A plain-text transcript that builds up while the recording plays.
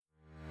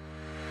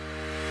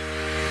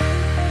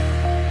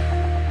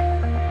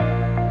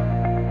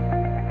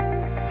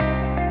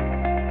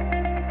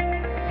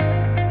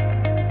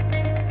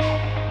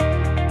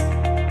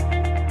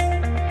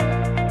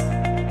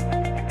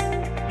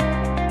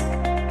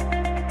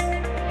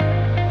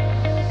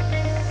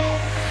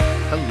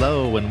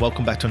Hello, and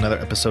welcome back to another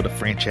episode of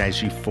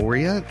Franchise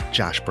Euphoria.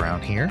 Josh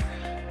Brown here.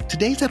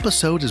 Today's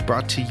episode is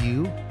brought to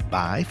you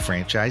by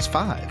Franchise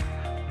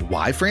 5.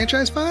 Why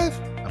Franchise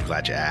 5? I'm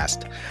glad you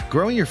asked.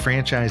 Growing your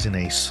franchise in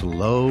a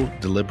slow,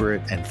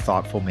 deliberate, and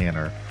thoughtful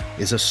manner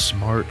is a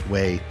smart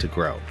way to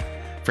grow.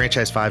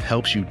 Franchise 5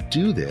 helps you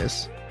do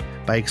this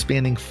by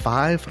expanding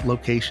 5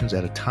 locations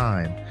at a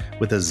time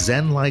with a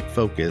Zen-like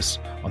focus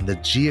on the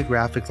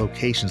geographic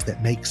locations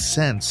that make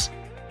sense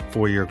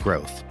for your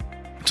growth.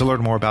 To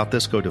learn more about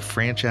this, go to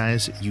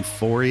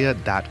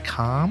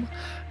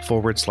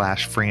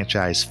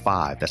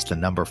franchiseeuphoria.com/franchise5. That's the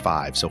number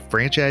 5. So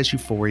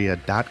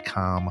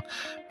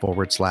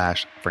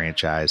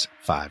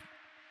franchiseeuphoria.com/franchise5.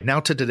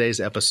 Now to today's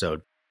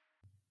episode.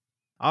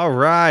 All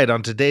right,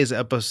 on today's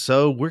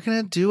episode, we're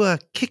going to do a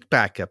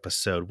kickback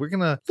episode. We're going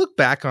to look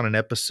back on an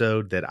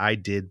episode that I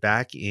did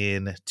back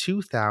in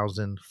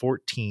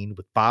 2014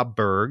 with Bob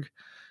Burg.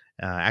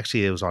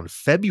 Actually, it was on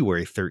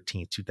February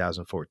 13th,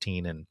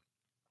 2014, and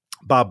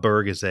Bob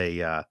Burg is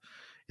an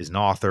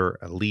author,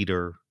 a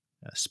leader,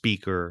 a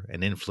speaker, an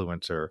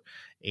influencer,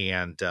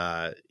 and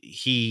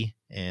he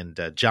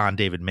and John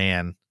David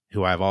Mann,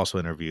 who I've also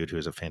interviewed, who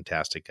is a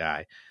fantastic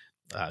guy,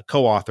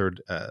 co-authored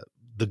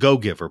the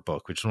Go-Giver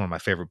book, which is one of my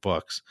favorite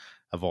books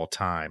of all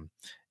time.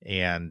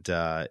 And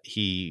I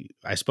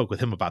spoke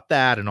with him about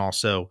that, and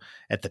also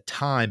at the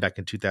time, back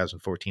in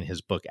 2014,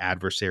 his book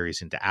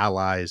Adversaries into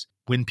Allies: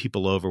 Win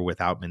People Over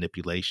Without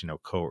Manipulation or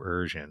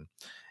Coercion.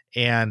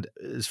 And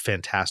it's a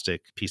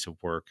fantastic piece of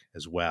work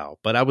as well.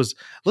 But I was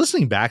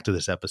listening back to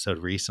this episode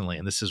recently,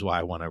 and this is why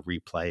I want to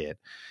replay it.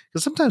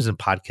 Because sometimes in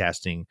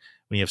podcasting,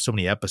 when you have so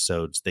many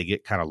episodes, they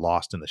get kind of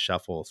lost in the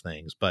shuffle of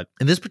things. But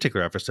in this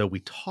particular episode, we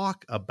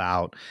talk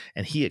about,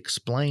 and he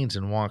explains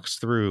and walks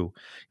through,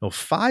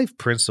 5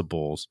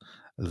 principles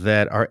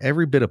that are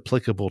every bit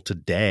applicable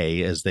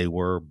today as they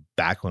were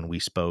back when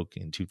we spoke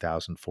in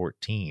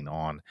 2014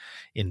 on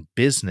in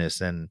business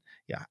and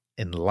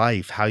in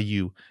life, how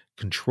you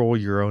control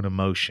your own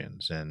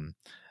emotions and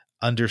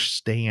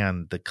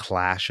understand the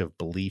clash of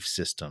belief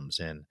systems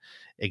and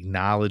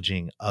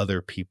acknowledging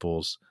other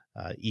people's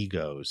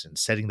egos and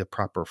setting the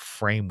proper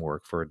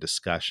framework for a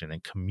discussion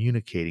and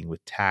communicating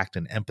with tact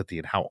and empathy,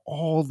 and how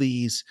all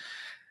these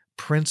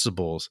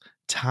principles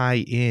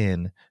tie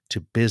in to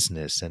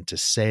business and to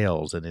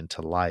sales and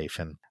into life.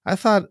 And I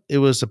thought it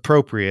was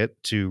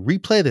appropriate to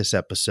replay this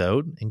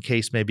episode in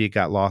case maybe it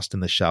got lost in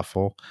the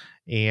shuffle,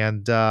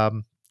 and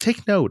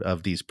take note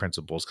of these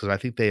principles, because I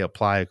think they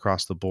apply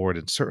across the board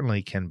and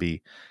certainly can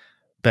be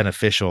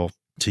beneficial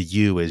to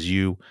you as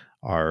you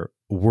are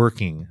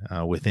working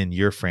within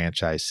your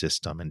franchise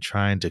system and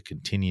trying to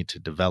continue to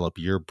develop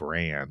your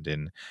brand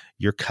and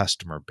your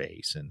customer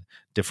base and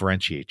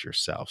differentiate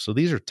yourself. So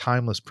these are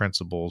timeless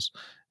principles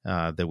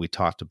that we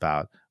talked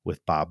about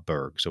with Bob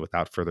Burg. So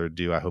without further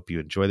ado, I hope you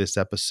enjoy this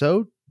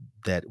episode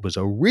that was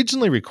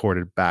originally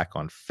recorded back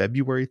on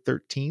February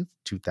 13th,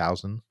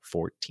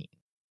 2014.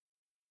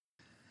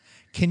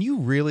 Can you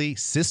really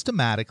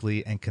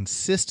systematically and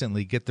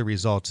consistently get the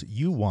results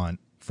you want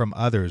from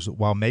others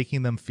while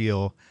making them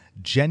feel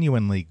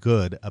genuinely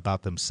good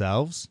about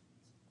themselves,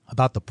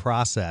 about the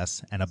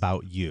process, and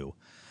about you?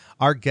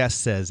 Our guest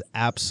says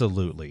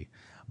absolutely.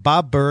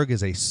 Bob Burg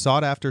is a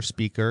sought-after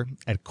speaker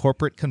at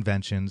corporate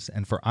conventions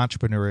and for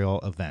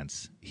entrepreneurial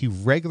events. He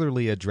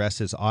regularly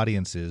addresses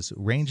audiences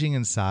ranging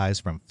in size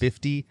from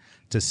 50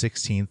 to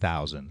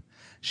 16,000.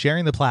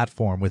 Sharing the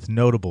platform with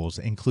notables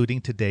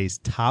including today's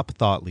top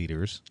thought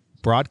leaders,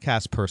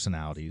 broadcast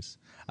personalities,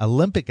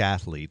 Olympic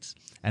athletes,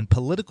 and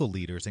political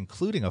leaders,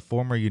 including a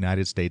former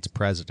United States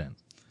president.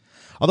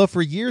 Although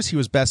for years he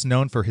was best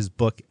known for his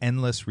book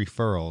Endless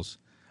Referrals,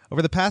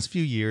 over the past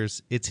few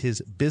years, it's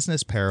his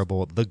business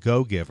parable, The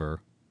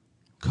Go-Giver,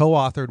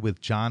 co-authored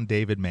with John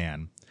David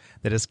Mann,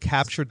 that has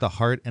captured the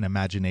heart and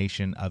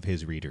imagination of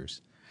his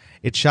readers.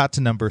 It shot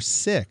to number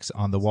 6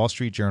 on the Wall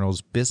Street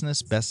Journal's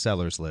business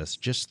bestsellers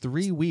list just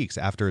 3 weeks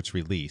after its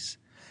release,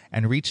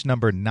 and reached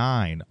number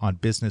 9 on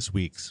Business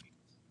Week's.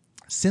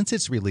 Since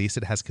its release,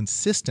 it has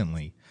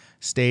consistently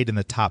stayed in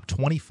the top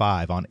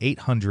 25 on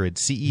 800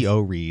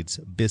 CEO Reads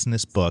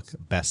Business Book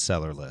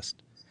bestseller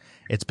list.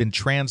 It's been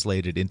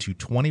translated into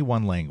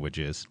 21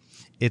 languages.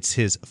 It's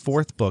his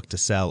 4th book to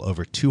sell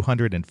over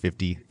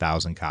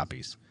 250,000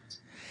 copies.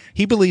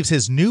 He believes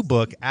his new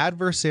book,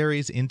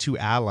 Adversaries into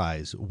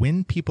Allies: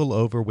 Win People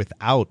Over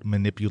Without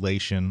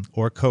Manipulation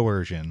or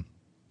Coercion,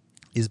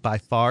 is by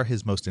far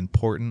his most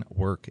important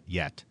work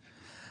yet.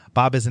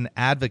 Bob is an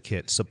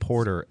advocate,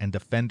 supporter, and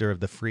defender of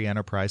the free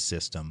enterprise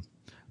system,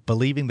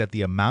 believing that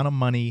the amount of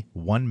money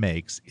one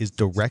makes is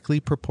directly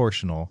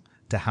proportional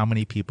to how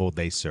many people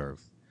they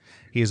serve.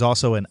 He is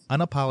also an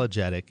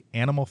unapologetic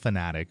animal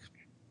fanatic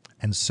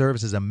and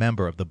serves as a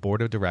member of the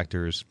board of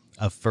directors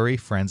of Furry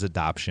Friends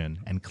Adoption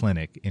and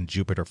Clinic in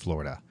Jupiter,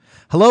 Florida.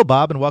 Hello,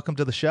 Bob, and welcome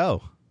to the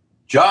show.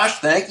 Josh,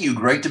 thank you.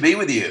 Great to be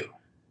with you.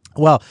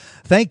 Well,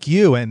 thank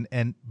you.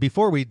 And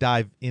before we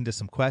dive into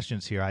some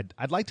questions here,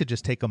 I'd like to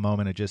just take a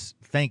moment and just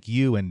thank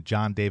you and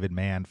John David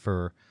Mann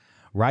for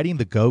writing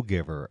The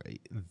Go-Giver.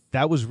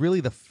 That was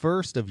really the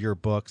first of your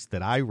books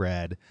that I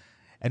read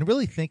and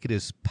really think it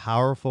is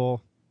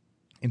powerful,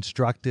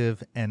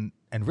 instructive, and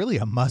really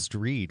a must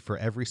read for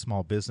every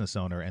small business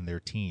owner and their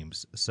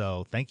teams.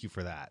 So thank you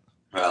for that.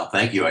 Well,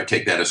 thank you. I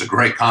take that as a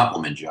great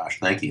compliment, Josh.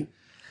 Thank you.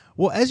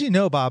 Well, as you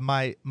know, Bob,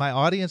 my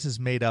audience is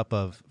made up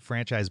of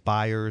franchise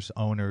buyers,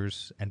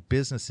 owners, and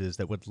businesses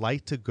that would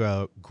like to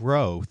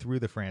grow through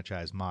the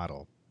franchise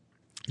model.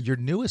 Your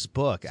newest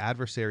book,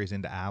 Adversaries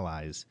into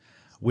Allies,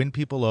 Win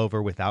People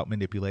Over Without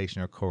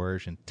Manipulation or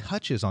Coercion,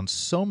 touches on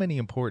so many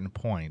important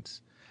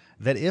points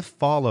that if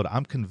followed,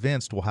 I'm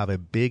convinced will have a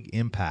big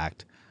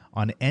impact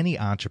on any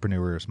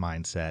entrepreneur's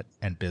mindset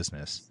and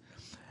business.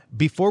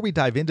 Before we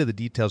dive into the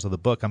details of the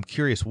book, I'm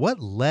curious, what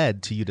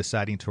led to you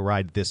deciding to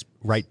write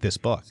this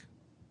book?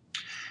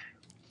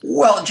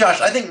 Well,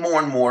 Josh, I think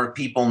more and more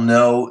people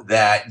know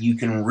that you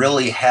can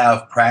really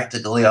have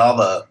practically all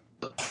the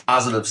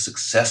positive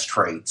success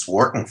traits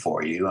working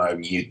for you.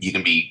 You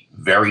can be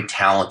very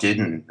talented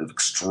and of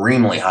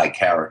extremely high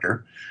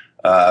character.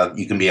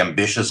 You can be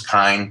ambitious,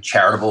 kind,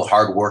 charitable,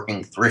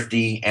 hardworking,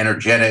 thrifty,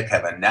 energetic,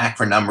 have a knack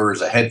for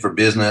numbers, a head for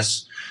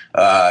business.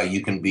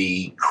 You can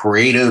be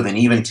creative and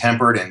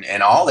even-tempered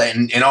and all that.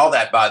 And all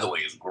that, by the way,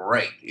 is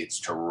great. It's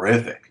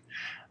terrific.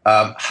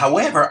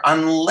 However,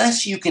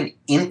 unless you can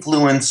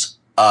influence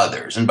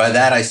others, and by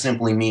that I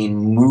simply mean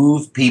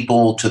move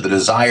people to the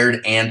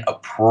desired and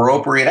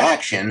appropriate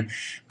action,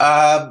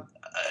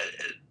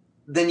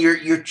 then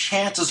your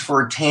chances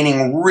for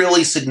attaining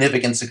really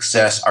significant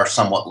success are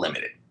somewhat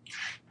limited.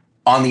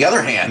 On the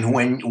other hand,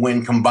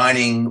 when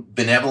combining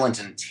benevolent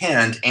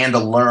intent and a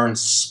learned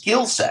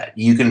skill set,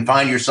 you can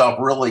find yourself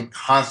really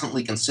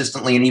constantly,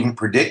 consistently, and even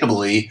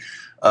predictably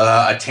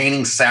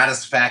attaining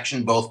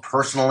satisfaction both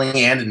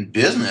personally and in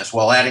business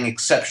while adding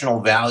exceptional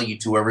value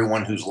to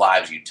everyone whose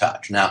lives you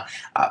touch. Now,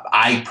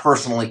 I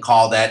personally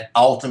call that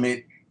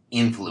ultimate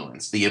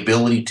influence, the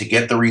ability to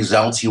get the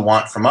results you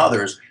want from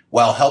others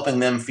while helping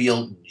them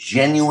feel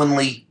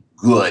genuinely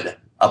good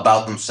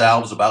about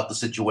themselves, about the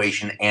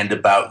situation, and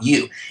about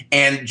you.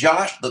 And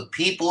Josh, the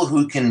people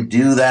who can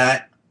do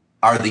that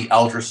are the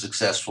ultra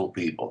successful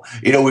people.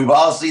 You know, we've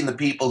all seen the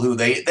people who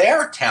they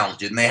are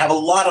talented and they have a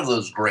lot of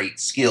those great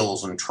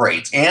skills and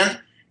traits. And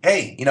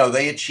hey, you know,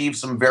 they achieve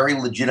some very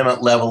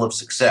legitimate level of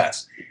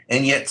success.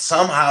 And yet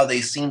somehow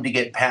they seem to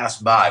get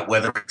passed by,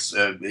 whether it's,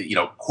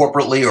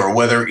 corporately or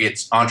whether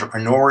it's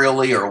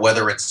entrepreneurially or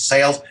whether it's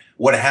sales,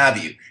 what have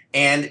you.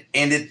 And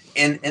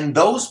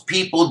those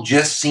people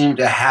just seem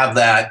to have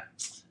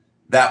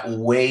that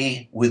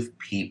way with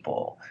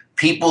people.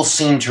 People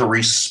seem to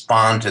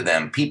respond to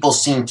them. People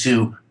seem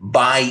to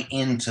buy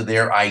into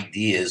their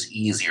ideas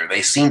easier.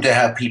 They seem to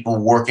have people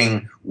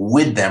working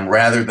with them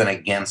rather than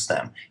against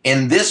them.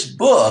 And this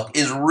book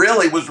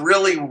was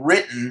really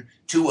written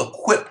to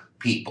equip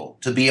people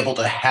to be able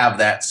to have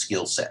that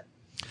skill set.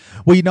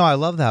 Well, I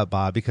love that,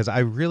 Bob, because I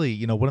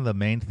really, one of the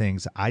main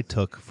things I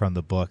took from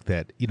the book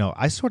that,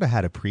 I sort of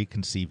had a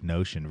preconceived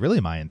notion really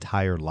my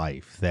entire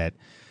life that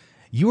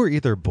you were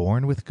either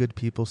born with good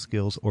people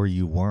skills or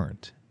you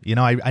weren't.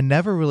 I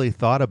never really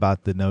thought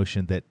about the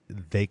notion that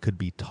they could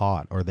be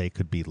taught or they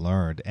could be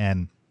learned.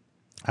 And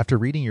after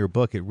reading your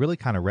book, it really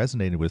kind of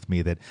resonated with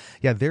me that,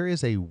 yeah, there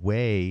is a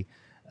way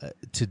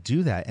to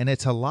do that. And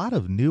it's a lot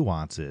of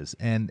nuances.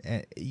 And,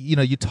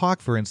 you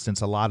talk, for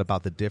instance, a lot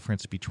about the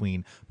difference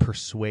between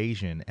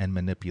persuasion and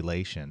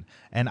manipulation.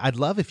 And I'd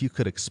love if you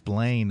could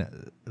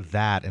explain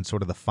that and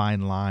sort of the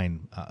fine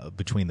line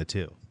between the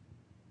two.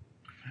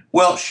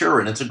 Well, sure,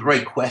 and it's a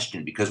great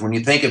question because when you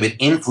think of it,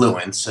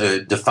 influence,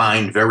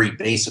 defined very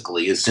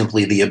basically, is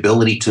simply the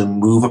ability to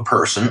move a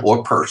person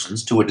or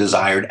persons to a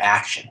desired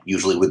action,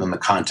 usually within the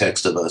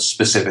context of a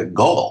specific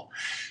goal.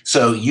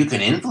 So you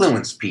can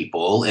influence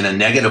people in a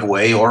negative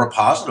way or a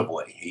positive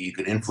way. You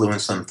could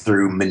influence them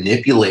through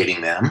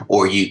manipulating them,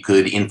 or you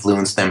could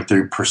influence them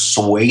through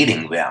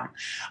persuading them.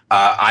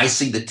 I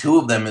see the two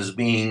of them as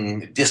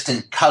being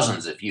distant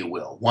cousins, if you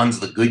will. One's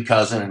the good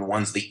cousin and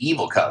one's the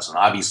evil cousin.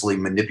 Obviously,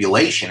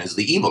 manipulation is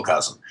the evil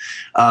cousin.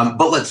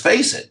 But let's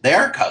face it, they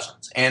are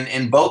cousins.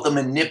 And both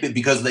the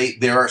because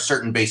there are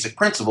certain basic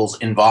principles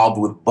involved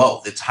with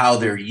both. It's how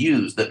they're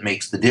used that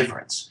makes the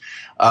difference.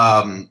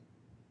 I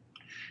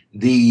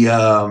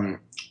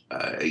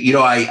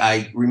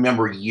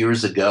remember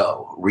years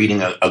ago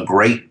reading a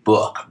great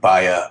book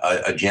by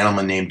a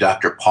gentleman named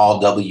Dr. Paul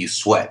W.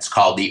 Sweats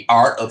called The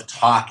Art of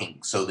Talking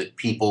So That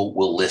People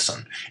Will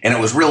Listen. And it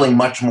was really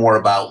much more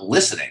about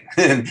listening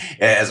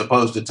as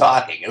opposed to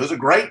talking. It was a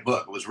great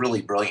book. It was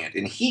really brilliant.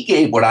 And he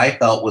gave what I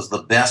felt was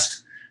the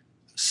best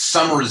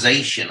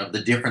summarization of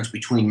the difference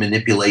between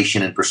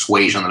manipulation and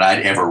persuasion that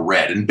I'd ever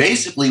read. And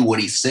basically what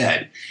he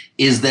said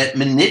is that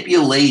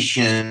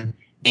manipulation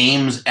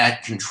aims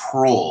at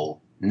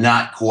control,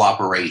 not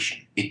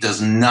cooperation. It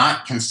does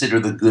not consider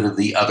the good of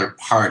the other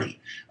party.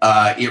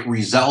 It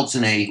results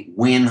in a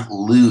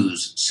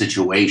win-lose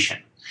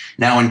situation.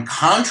 Now, in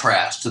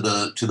contrast to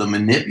the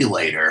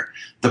manipulator,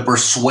 the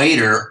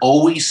persuader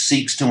always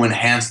seeks to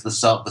enhance the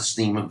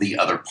self-esteem of the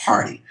other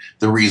party.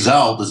 The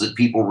result is that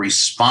people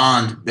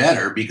respond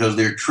better because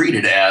they're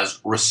treated as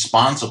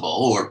responsible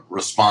or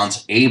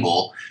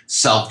response-able,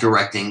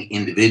 self-directing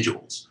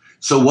individuals.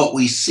 So what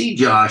we see,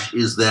 Josh,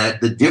 is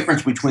that the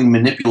difference between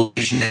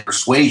manipulation and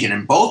persuasion,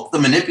 and both the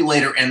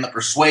manipulator and the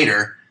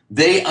persuader,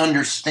 they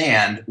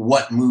understand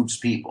what moves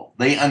people.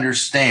 They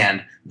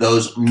understand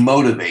those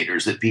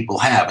motivators that people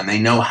have, and they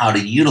know how to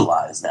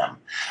utilize them.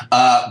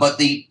 But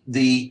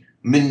the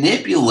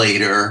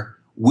manipulator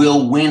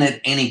will win at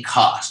any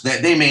cost.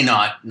 They may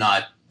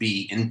not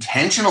be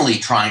intentionally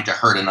trying to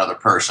hurt another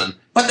person,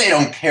 but they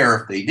don't care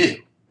if they do,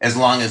 as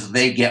long as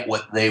they get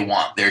what they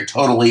want. They're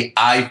totally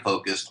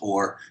I-focused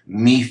or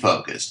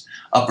me-focused.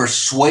 A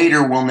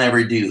persuader will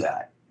never do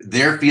that.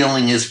 Their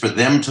feeling is for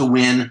them to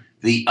win,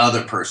 the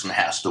other person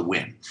has to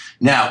win.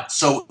 Now,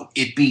 so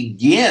it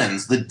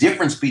begins, the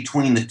difference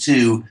between the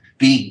two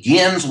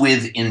begins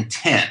with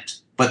intent,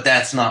 but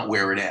that's not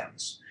where it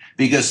ends.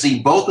 Because, see,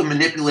 both the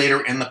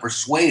manipulator and the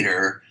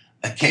persuader,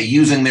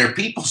 using their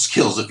people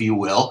skills, if you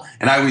will,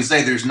 and I always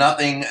say there's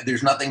nothing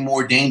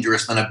more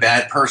dangerous than a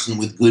bad person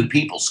with good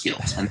people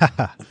skills, and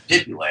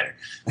manipulator.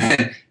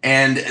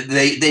 And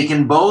they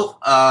can both,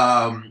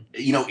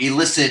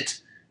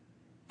 elicit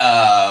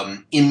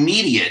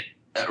immediate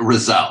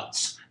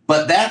results.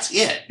 But that's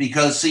it,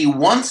 because, see,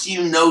 once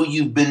you know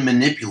you've been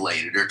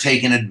manipulated or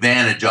taken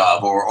advantage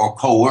of or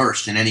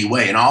coerced in any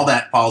way, and all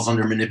that falls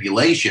under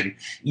manipulation,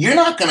 you're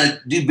not going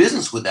to do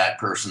business with that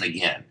person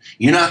again.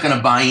 You're not going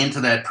to buy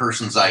into that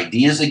person's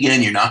ideas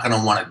again. You're not going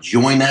to want to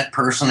join that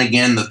person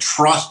again. The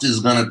trust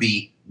is going to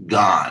be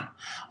gone.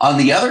 On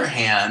the other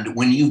hand,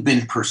 when you've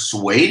been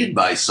persuaded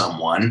by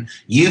someone,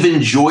 you've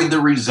enjoyed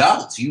the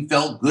results. You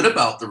felt good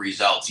about the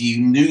results.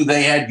 You knew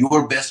they had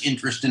your best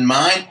interest in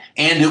mind,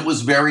 and it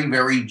was very,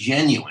 very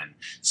genuine.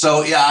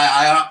 So yeah,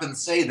 I often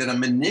say that a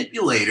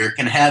manipulator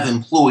can have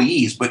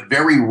employees, but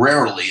very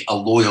rarely a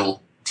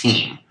loyal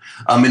team.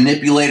 A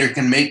manipulator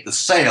can make the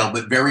sale,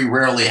 but very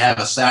rarely have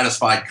a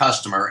satisfied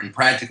customer, and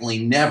practically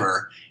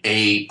never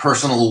a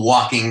personal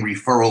walking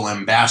referral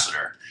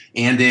ambassador.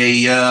 And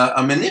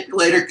a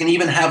manipulator can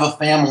even have a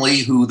family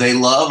who they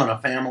love and a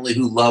family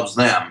who loves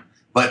them,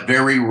 but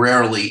very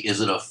rarely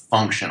is it a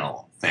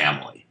functional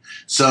family.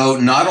 So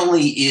not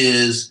only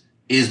is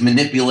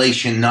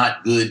manipulation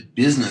not good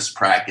business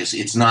practice,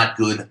 it's not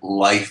good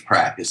life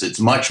practice. It's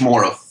much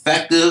more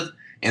effective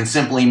and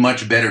simply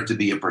much better to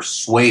be a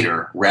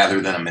persuader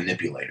rather than a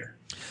manipulator.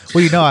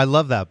 Well, I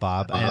love that,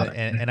 Bob.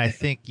 And I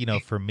think,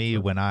 for me,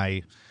 when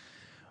I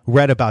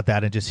read about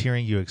that and just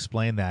hearing you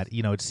explain that,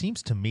 it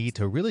seems to me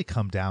to really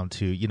come down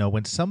to,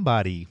 when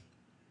somebody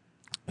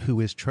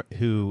who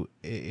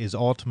is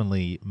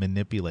ultimately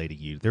manipulating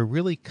you, they're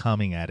really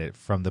coming at it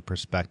from the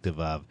perspective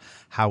of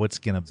how it's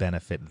going to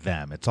benefit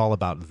them. It's all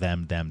about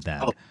them.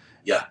 Oh,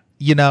 yeah.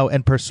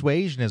 And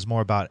persuasion is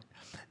more about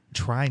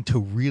trying to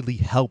really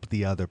help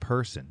the other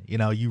person.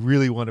 You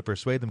really want to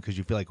persuade them because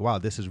you feel like, wow,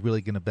 this is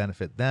really going to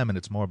benefit them, and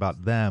it's more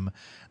about them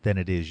than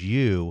it is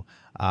you.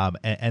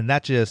 And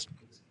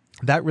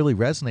that really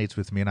resonates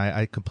with me, and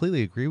I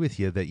completely agree with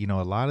you that,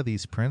 a lot of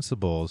these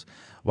principles,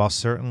 while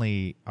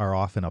certainly are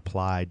often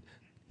applied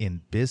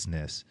in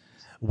business,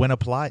 when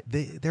applied,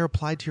 they're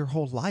applied to your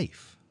whole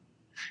life.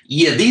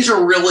 Yeah, these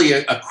are really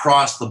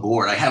across the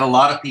board. I had a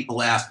lot of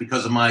people ask,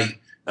 because of my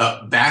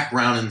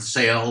background in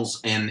sales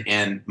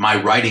and my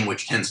writing,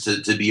 which tends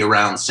to be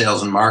around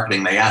sales and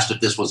marketing, they asked if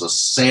this was a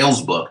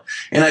sales book.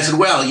 And I said,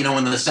 well,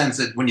 in the sense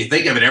that when you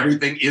think of it,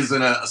 everything is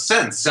in a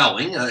sense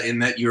selling, in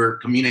that you're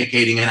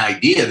communicating an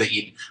idea that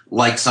you'd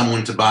like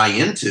someone to buy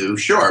into,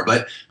 sure.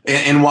 But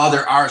and while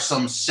there are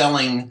some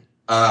selling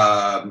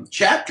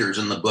chapters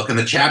in the book, and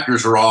the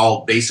chapters are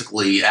all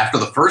basically after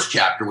the first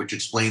chapter, which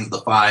explains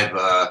the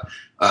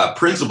 5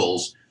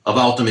 principles of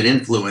ultimate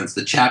influence,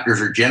 the chapters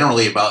are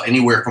generally about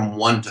anywhere from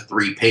 1 to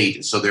 3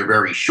 pages, so they're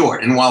very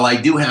short. And while I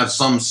do have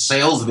some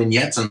sales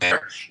vignettes in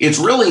there, it's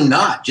really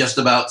not just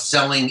about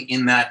selling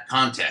in that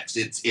context.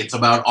 It's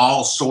about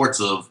all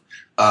sorts of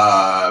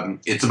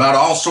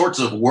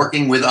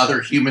working with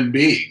other human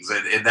beings,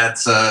 and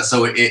that's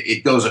so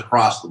it goes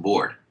across the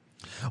board.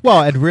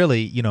 Well, and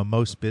really,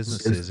 most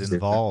businesses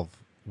involve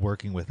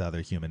working with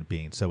other human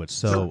beings, so it's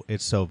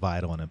so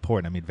vital and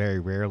important. I mean, very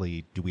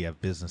rarely do we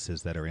have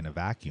businesses that are in a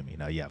vacuum.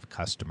 You have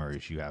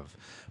customers, you have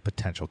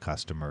potential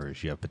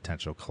customers, you have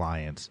potential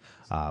clients,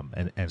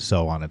 and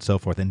so on and so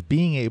forth. And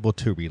being able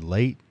to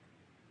relate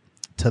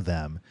to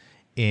them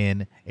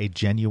in a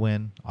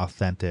genuine,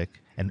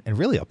 authentic, and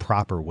really a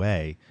proper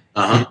way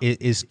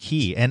is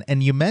key.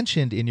 And you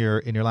mentioned in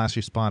your last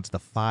response the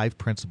 5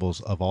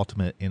 principles of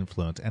ultimate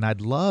influence, and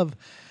I'd love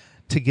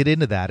to get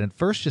into that and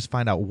first just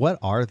find out, what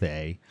are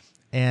they,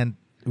 and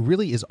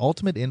really, is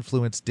ultimate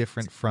influence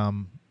different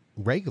from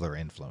regular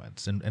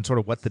influence, and sort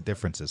of what the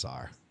differences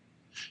are?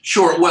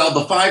 Sure. Well,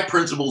 the 5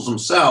 principles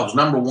themselves,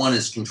 number 1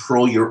 is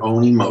control your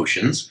own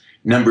emotions.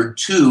 Number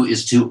two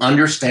is to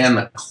understand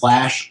the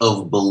clash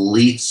of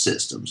belief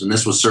systems. And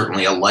this was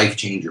certainly a life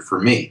changer for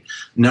me.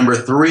 Number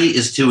three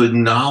is to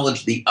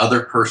acknowledge the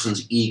other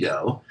person's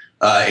ego,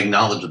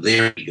 acknowledge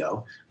their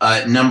ego.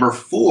 Number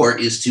four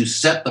is to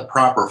set the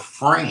proper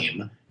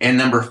frame. And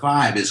number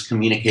five is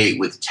communicate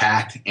with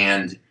tact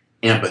and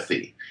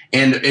empathy.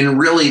 And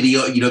really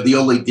the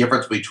only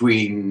difference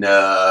between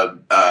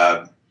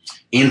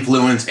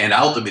influence and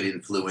ultimate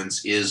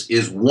influence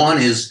is one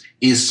is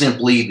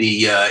simply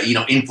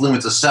the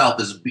influence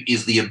itself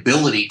is the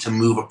ability to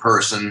move a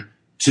person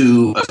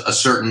to a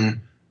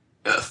certain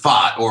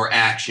thought or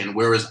action,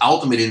 whereas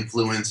ultimate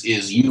influence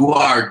is you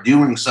are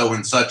doing so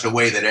in such a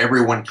way that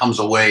everyone comes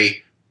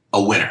away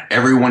a winner.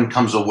 Everyone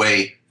comes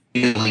away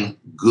feeling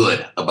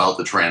good about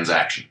the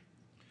transaction.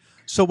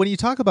 So when you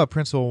talk about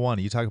principle one,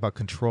 you talk about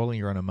controlling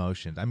your own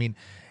emotions. I mean,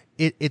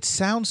 it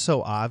sounds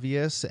so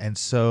obvious and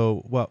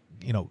so, well,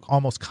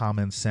 almost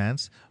common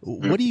sense.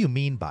 What do you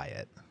mean by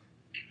it?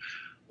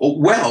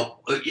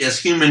 Well, as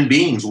human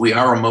beings, we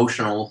are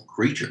emotional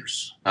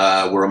creatures.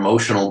 We're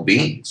emotional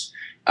beings.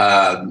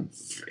 We'd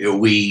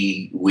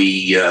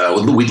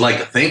like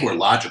to think we're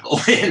logical,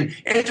 and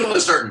to a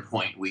certain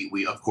point,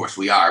 we of course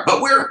we are.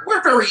 But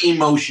we're very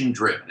emotion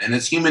driven, and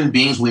as human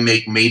beings, we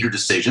make major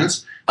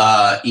decisions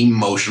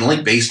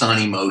emotionally based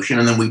on emotion,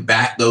 and then we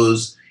back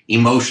those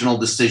emotional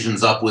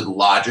decisions up with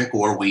logic,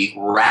 or we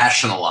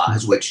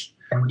rationalize, which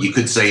you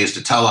could say is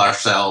to tell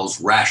ourselves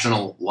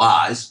rational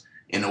lies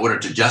in order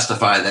to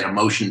justify that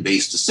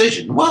emotion-based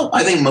decision. Well,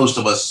 I think most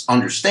of us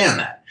understand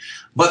that.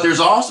 But there's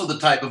also the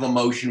type of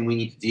emotion we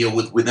need to deal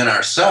with within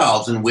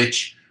ourselves, in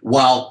which,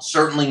 while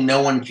certainly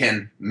no one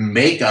can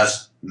make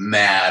us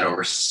mad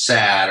or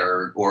sad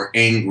or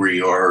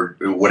angry or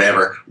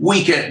whatever,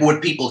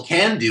 what people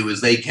can do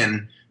is they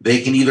can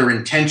either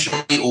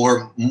intentionally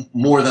or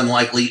more than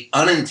likely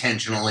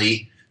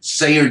unintentionally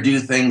say or do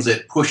things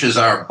that pushes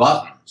our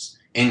buttons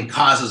and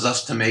causes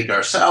us to make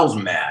ourselves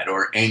mad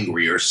or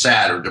angry or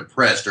sad or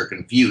depressed or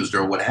confused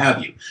or what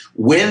have you.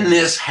 When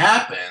this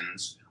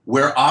happens,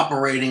 we're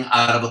operating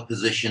out of a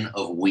position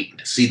of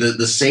weakness. See,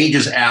 the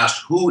sages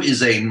asked, who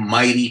is a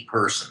mighty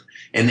person?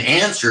 And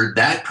answered,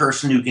 that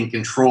person who can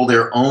control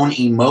their own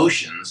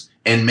emotions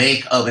and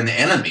make of an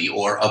enemy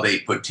or of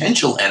a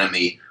potential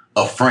enemy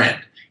a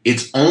friend.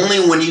 It's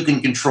only when you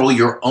can control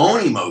your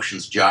own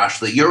emotions, Josh,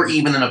 that you're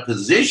even in a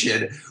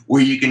position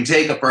where you can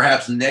take a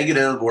perhaps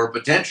negative or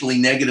potentially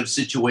negative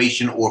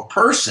situation or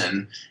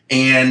person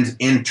and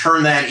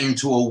turn that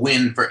into a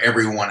win for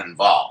everyone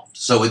involved.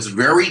 So it's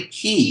very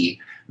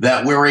key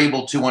that we're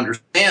able to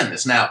understand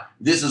this. Now,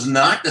 this is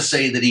not to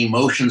say that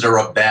emotions are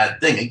a bad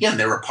thing. Again,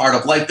 they're a part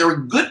of life. They're a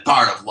good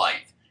part of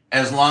life,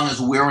 as long as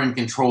we're in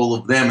control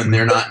of them and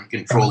they're not in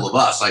control of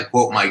us. I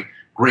quote my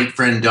great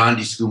friend Don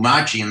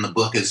DiScumaci in the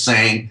book as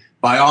saying,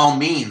 by all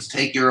means,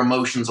 take your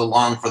emotions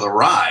along for the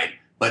ride,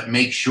 but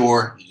make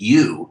sure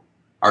you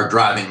are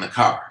driving the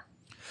car.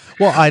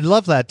 Well, I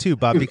love that too,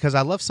 Bob, because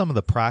I love some of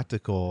the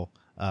practical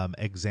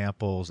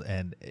examples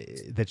and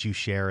that you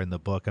share in the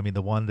book. I mean,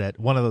 one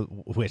of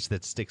which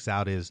that sticks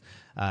out is,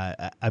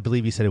 I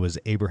believe you said it was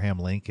Abraham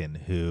Lincoln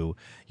who,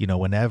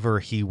 whenever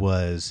he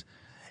was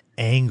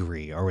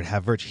angry or would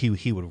have virtue,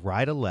 he would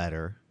write a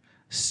letter,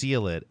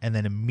 seal it, and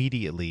then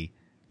immediately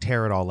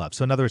tear it all up.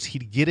 So in other words,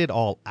 he'd get it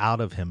all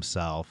out of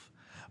himself,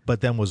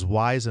 but then was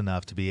wise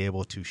enough to be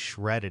able to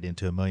shred it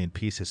into a million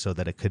pieces so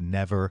that it could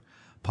never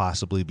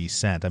possibly be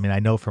sent. I mean, I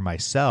know for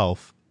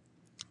myself,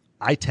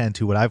 I tend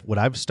to, what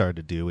I've started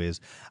to do is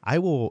I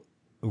will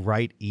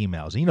write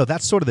emails. And,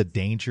 that's sort of the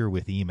danger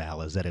with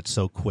email, is that it's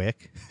so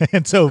quick.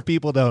 And so if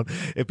people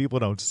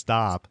don't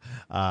stop,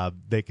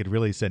 they could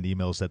really send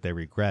emails that they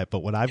regret. But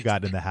what I've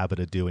gotten in the habit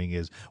of doing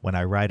is when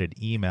I write an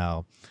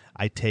email,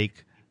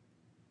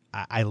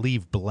 I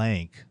leave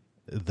blank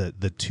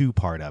the to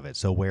part of it,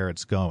 so where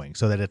it's going,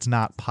 so that it's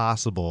not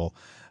possible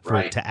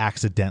for it to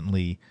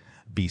accidentally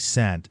be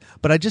sent.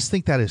 But I just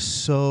think that is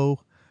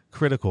so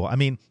critical. I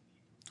mean,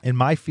 in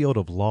my field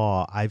of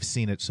law, I've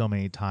seen it so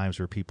many times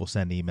where people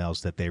send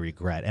emails that they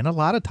regret. And a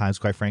lot of times,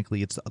 quite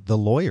frankly, it's the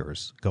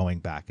lawyers going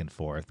back and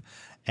forth.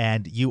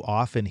 And you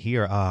often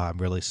hear, I'm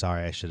really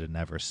sorry, I should have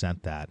never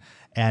sent that.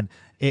 And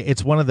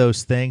it's one of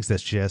those things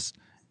that's just,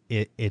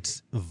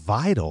 it's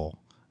vital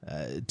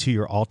to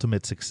your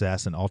ultimate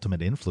success and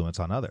ultimate influence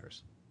on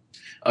others.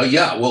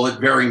 Yeah, well, it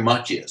very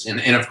much is.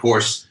 And of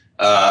course,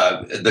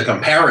 the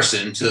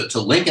comparison to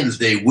Lincoln's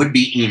day would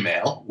be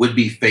email, would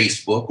be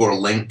Facebook or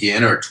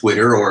LinkedIn or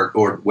Twitter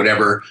or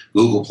whatever,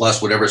 Google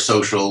Plus, whatever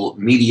social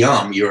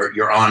medium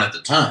you're on at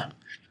the time.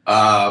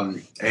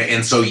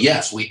 And so,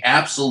 yes, we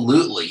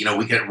absolutely,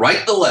 we can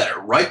write the letter,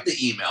 write the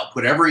email,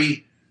 put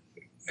every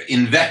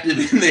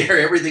invective in there,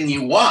 everything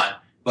you want.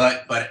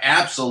 But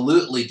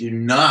absolutely do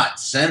not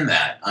send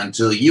that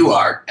until you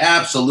are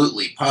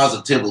absolutely,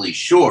 positively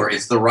sure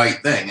it's the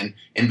right thing.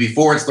 And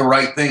before it's the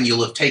right thing,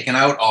 you'll have taken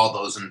out all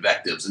those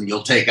invectives, and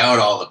you'll take out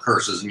all the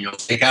curses, and you'll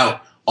take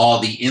out all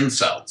the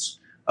insults.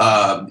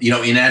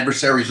 In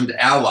Adversaries and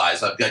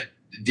Allies, I've got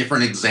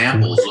different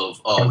examples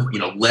of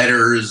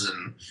letters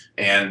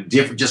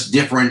just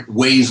different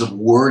ways of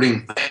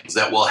wording things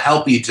that will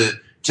help you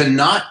to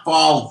not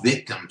fall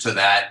victim to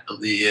that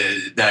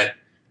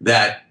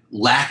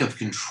lack of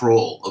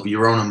control of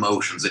your own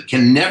emotions. It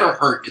can never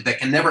hurt. That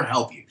can never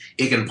help you.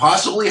 It can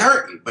possibly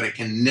hurt you, but it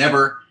can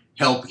never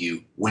help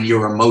you when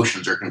your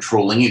emotions are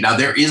controlling you. Now,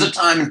 there is a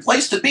time and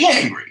place to be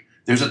angry.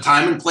 There's a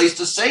time and place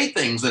to say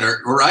things that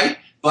are right,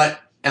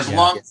 but as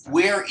long as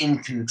we're in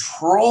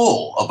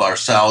control of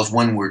ourselves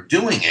when we're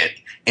doing it,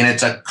 and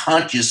it's a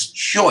conscious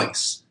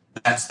choice,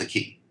 that's the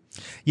key.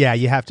 Yeah,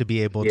 you have to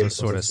be able to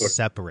sort of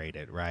separate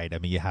it, right? I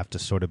mean, you have to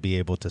sort of be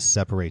able to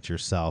separate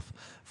yourself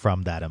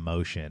from that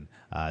emotion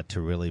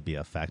to really be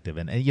effective.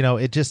 And you know,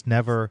 it just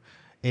never,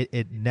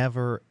 it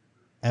never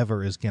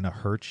ever is going to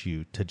hurt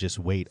you to just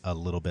wait a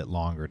little bit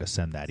longer to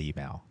send that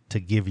email,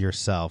 to give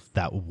yourself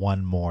that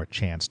one more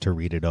chance to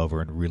read it over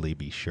and really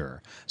be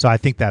sure. So I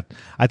think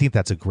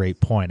that's a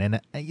great point.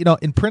 And you know,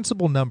 in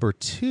principle number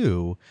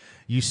 2,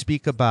 you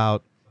speak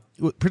about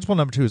principle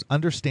number 2 is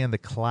understand the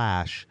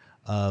clash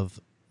of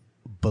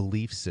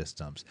belief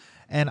systems.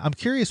 And I'm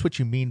curious what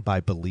you mean by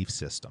belief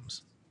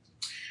systems.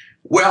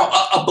 Well,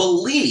 a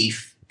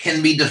belief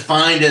can be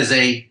defined as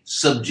a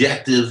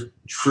subjective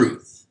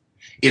truth.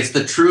 It's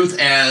the truth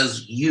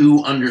as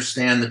you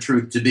understand the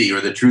truth to be, or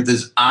the truth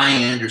as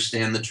I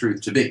understand the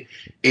truth to be.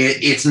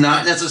 It's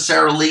not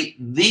necessarily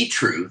the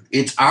truth.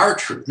 It's our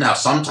truth. Now,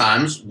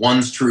 sometimes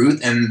one's truth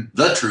and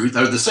the truth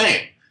are the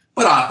same,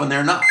 but often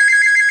they're not.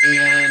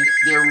 And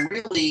they're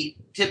really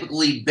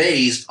typically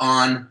based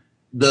on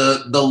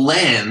the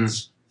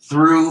lens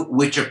through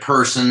which a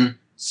person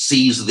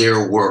sees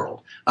their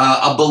world.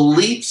 A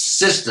belief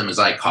system, as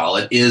I call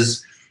it,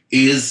 is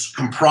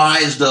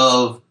comprised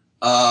of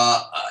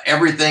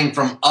everything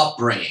from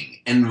upbringing,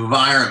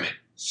 environment,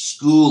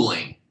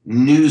 schooling,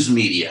 news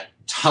media,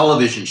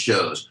 television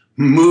shows,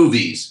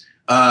 movies,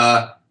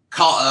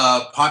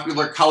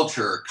 popular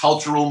culture,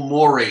 cultural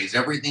mores,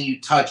 everything you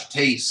touch,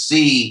 taste,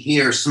 see,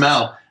 hear,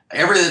 smell,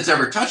 everything that's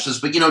ever touched us.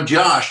 But, you know,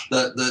 Josh,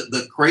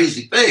 the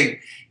crazy thing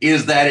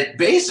is that it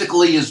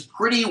basically is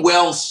pretty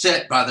well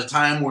set by the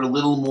time we're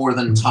little more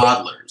than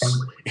toddlers.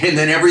 And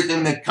then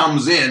everything that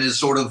comes in is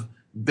sort of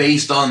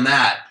based on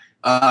that.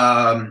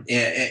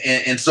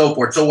 And so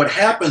forth. So what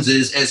happens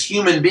is, as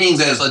human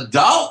beings, as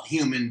adult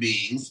human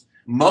beings,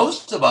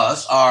 most of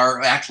us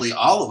are, actually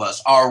all of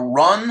us, are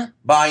run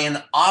by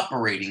an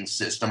operating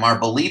system, our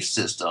belief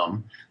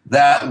system,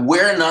 that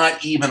we're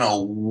not even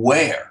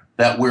aware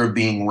that we're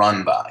being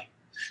run by.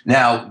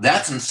 Now,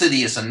 that's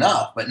insidious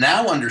enough, but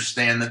now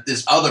understand that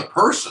this other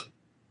person,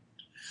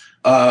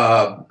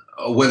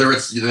 whether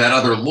it's that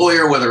other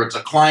lawyer, whether it's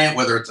a client,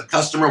 whether it's a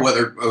customer,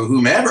 whether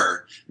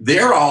whomever,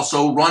 they're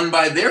also run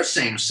by their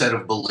same set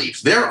of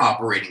beliefs, their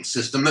operating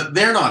system that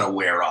they're not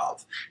aware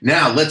of.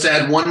 Now, let's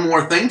add one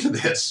more thing to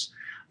this.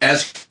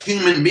 As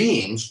human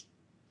beings,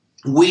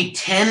 we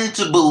tend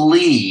to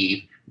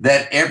believe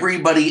that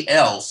everybody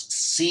else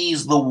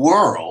sees the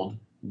world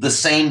the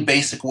same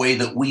basic way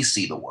that we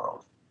see the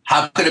world.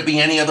 How could it be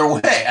any other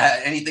way,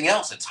 anything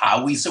else? It's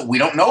how we see. We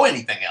don't know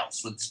anything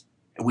else.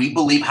 We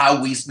believe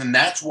how we, and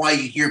that's why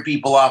you hear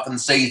people often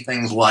say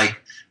things like,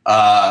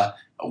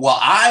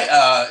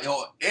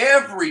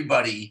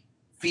 everybody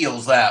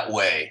feels that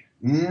way.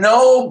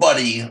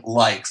 Nobody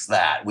likes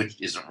that, which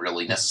isn't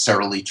really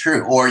necessarily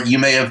true. Or you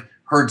may have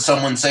heard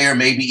someone say, or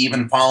maybe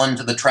even fall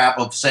into the trap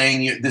of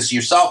saying this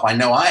yourself. I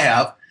know I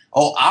have.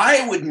 Oh,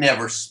 I would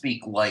never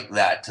speak like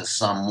that to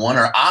someone,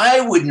 or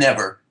I would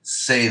never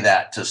say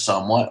that to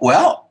someone.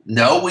 Well,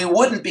 no, we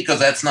wouldn't, because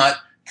that's not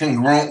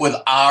congruent with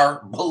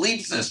our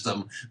belief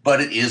system,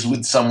 but it is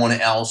with someone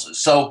else's.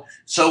 So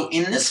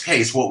in this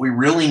case, what we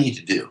really need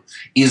to do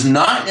is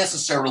not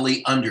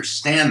necessarily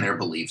understand their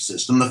belief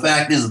system. The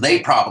fact is they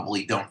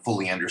probably don't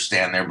fully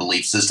understand their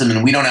belief system,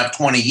 and we don't have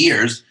 20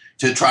 years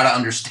to try to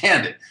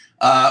understand it.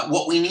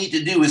 What we need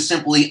to do is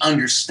simply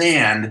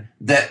understand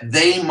that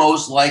they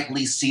most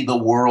likely see the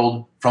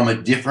world from a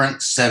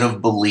different set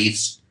of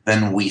beliefs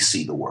than we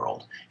see the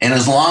world. And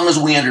as long as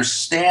we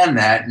understand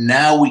that,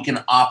 now we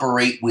can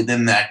operate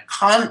within that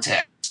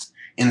context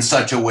in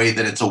such a way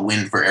that it's a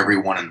win for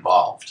everyone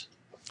involved.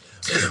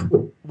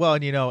 Well,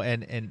 and you know,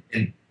 and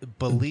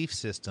belief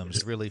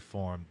systems really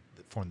form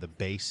the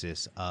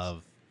basis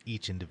of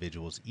each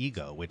individual's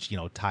ego, which, you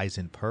know, ties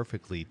in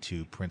perfectly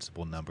to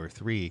principle number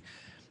 3,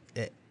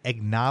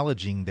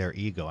 acknowledging their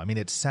ego. I mean,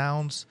 it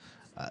sounds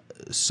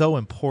so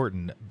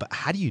important, but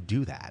how do you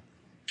do that?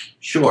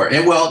 Sure.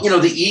 And well, you know,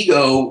 the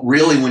ego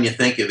really, when you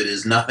think of it,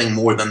 is nothing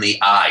more than the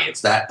I.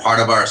 It's that part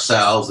of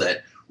ourselves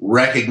that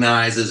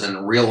recognizes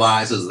and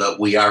realizes that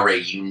we are a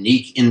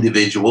unique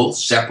individual,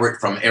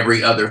 separate from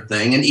every other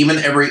thing and even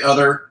every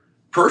other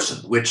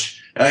person, which,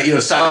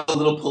 sounds a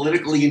little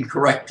politically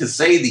incorrect to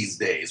say these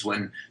days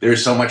when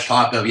there's so much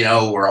talk of,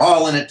 we're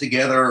all in it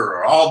together,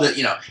 or all the,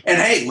 and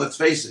hey, let's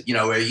face it,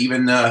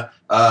 even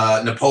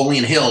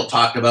Napoleon Hill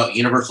talked about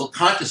universal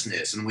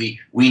consciousness, and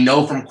we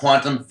know from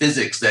quantum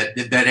physics that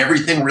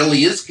everything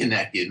really is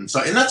connected, and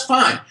that's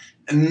fine.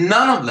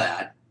 None of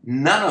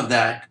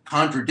that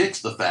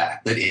contradicts the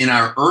fact that in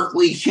our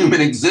earthly human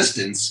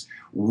existence,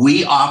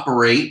 we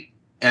operate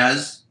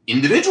as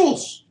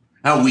individuals.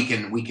 Now we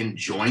can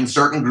join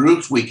certain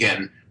groups. We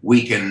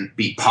can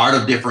be part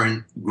of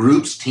different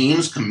groups,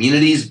 teams,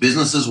 communities,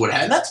 businesses, what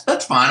have you.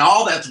 That's fine.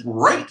 All that's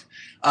great.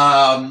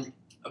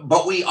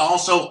 But we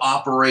also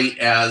operate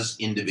as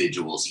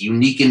individuals,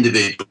 unique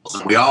individuals,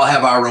 and we all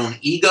have our own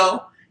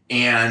ego.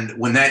 And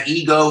when that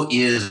ego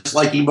is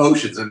like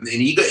emotions, and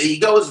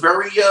ego is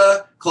very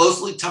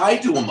closely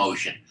tied to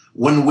emotion.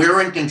 When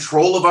we're in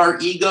control of our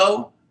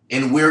ego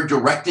and we're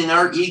directing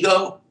our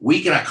ego,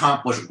 we can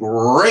accomplish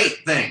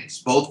great things,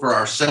 both for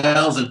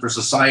ourselves and for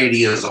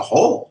society as a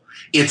whole.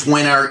 It's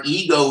when our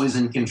ego is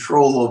in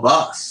control of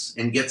us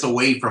and gets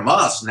away from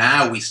us,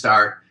 now we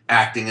start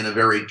acting in a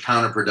very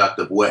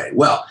counterproductive way.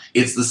 Well,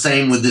 it's the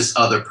same with this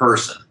other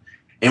person.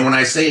 And when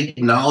I say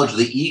acknowledge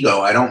the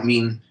ego, I don't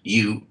mean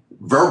you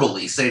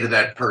verbally say to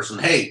that person,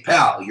 hey,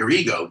 pal, your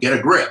ego, get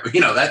a grip.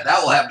 That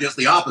will have just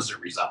the opposite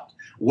result.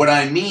 What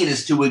I mean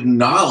is to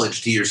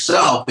acknowledge to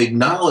yourself,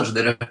 acknowledge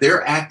that if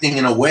they're acting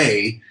in a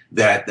way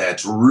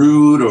that's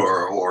rude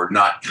or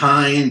not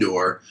kind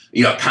or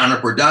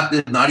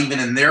counterproductive, not even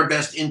in their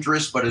best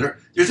interest, but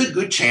there's a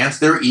good chance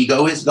their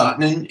ego has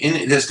gotten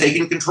has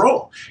taken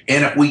control.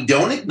 And if we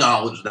don't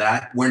acknowledge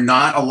that, we're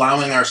not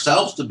allowing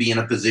ourselves to be in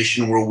a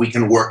position where we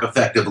can work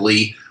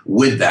effectively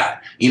with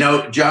that.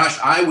 Josh,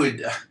 I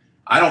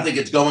don't think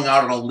it's going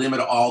out on a limb at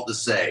all to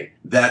say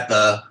that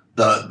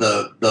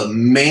the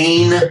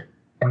main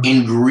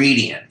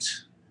ingredient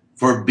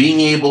for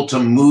being able to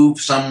move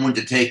someone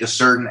to take a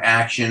certain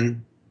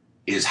action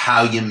is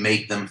how you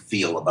make them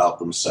feel about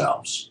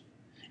themselves.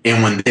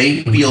 And when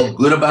they feel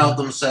good about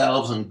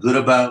themselves and good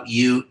about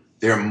you,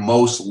 they're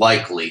most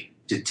likely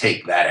to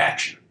take that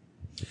action.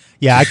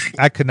 Yeah,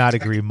 I could not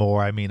agree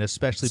more. I mean,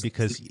 especially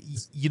because,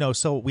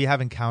 so we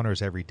have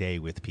encounters every day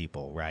with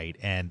people, right?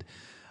 And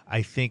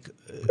I think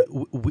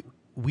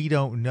we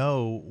don't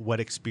know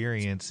what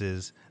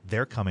experiences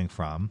they're coming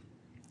from,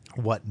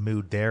 what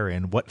mood they're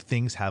in, what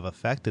things have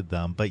affected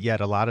them. But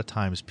yet a lot of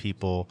times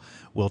people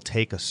will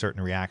take a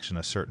certain reaction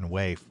a certain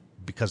way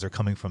because they're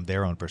coming from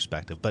their own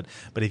perspective. But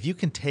if you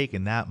can take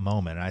in that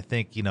moment, and I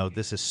think,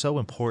 this is so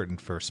important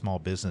for small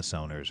business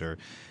owners, or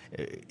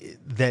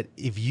that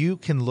if you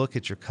can look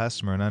at your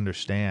customer and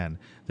understand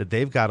that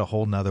they've got a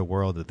whole nother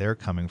world that they're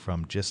coming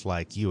from just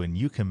like you, and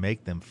you can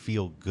make them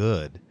feel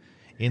good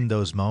in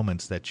those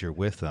moments that you're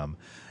with them,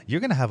 you're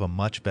going to have a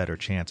much better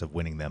chance of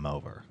winning them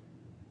over.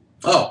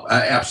 Oh,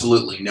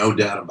 absolutely. No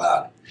doubt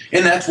about it.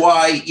 And that's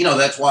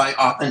why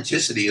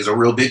authenticity is a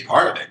real big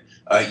part of it.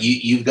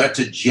 You've got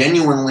to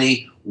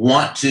genuinely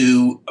want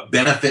to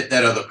benefit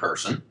that other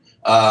person.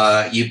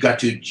 You've got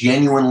to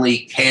genuinely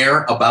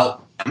care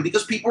about them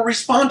because people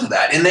respond to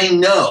that and they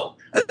know.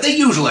 They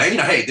usually,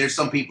 hey, there's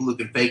some people who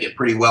can fake it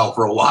pretty well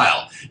for a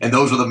while, and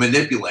those are the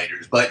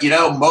manipulators. But,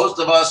 most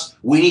of us,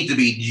 we need to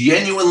be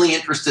genuinely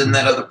interested in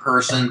that other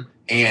person,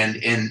 and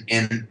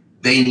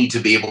they need to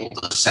be able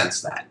to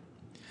sense that.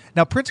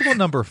 Now, principle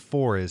number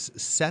 4 is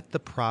set the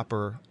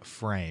proper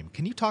frame.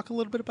 Can you talk a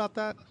little bit about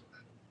that?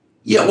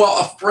 Yeah, well,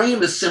 a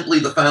frame is simply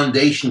the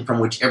foundation from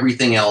which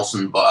everything else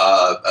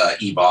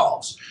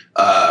evolves.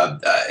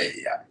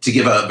 To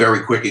give a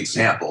very quick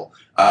example,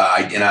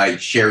 I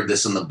shared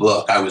this in the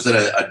book. I was at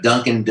a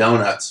Dunkin'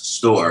 Donuts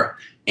store,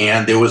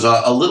 and there was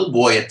a little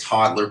boy, a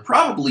toddler,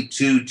 probably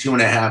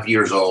 2.5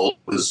 years old,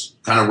 was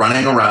kind of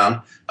running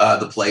around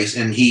the place,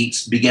 and he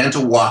began to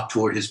walk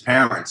toward his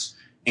parents.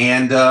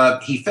 And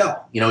he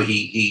fell.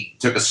 He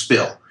took a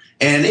spill.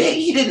 And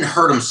he didn't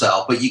hurt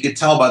himself, but you could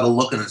tell by the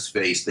look on his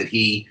face that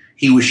he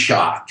was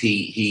shocked.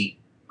 He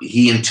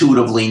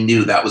intuitively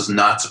knew that was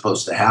not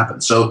supposed to happen.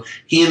 So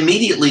he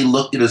immediately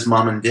looked at his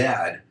mom and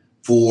dad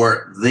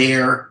for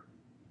their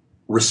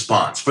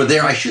response, for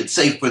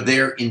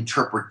their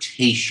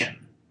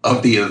interpretation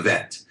of the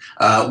event.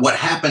 What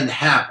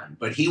happened,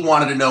 but he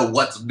wanted to know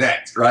what's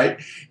next,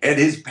 right? And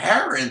his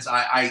parents,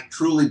 I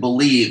truly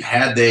believe,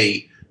 had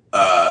they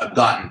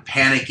gotten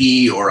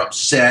panicky or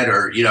upset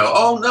or,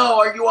 oh no,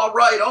 are you all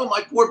right? Oh,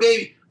 my poor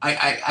baby.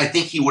 I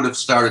think he would have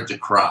started to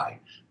cry.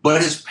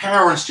 But his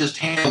parents just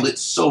handled it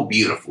so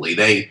beautifully.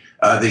 They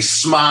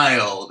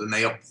smiled and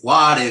they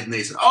applauded and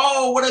they said,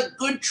 oh, what a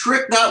good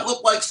trick. That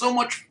looked like so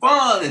much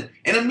fun.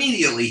 And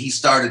immediately he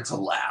started to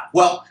laugh.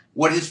 Well,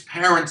 what his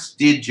parents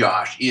did,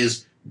 Josh,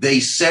 is they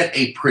set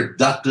a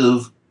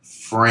productive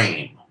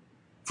frame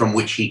from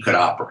which he could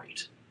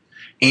operate.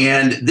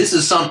 And this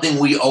is something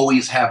we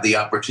always have the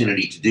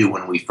opportunity to do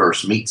when we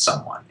first meet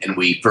someone and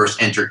we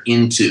first enter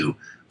into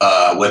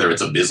whether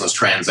it's a business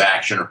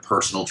transaction or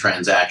personal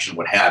transaction,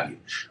 what have you.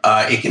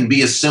 It can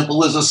be as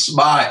simple as a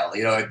smile.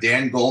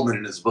 Dan Goldman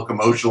in his book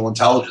Emotional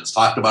Intelligence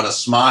talked about a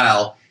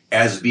smile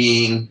as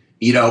being,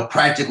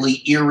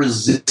 practically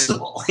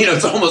irresistible.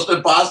 It's almost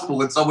impossible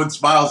when someone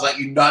smiles at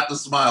you not to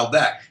smile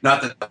back.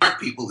 Not that there aren't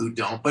people who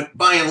don't, but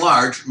by and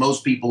large,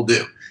 most people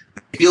do.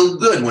 They feel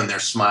good when they're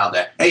smiled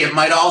at. Hey, it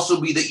might also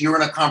be that you're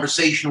in a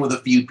conversation with a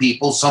few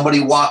people. Somebody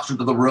walks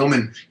into the room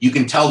and you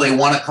can tell they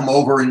want to come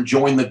over and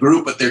join the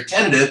group, but they're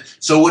tentative.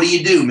 So what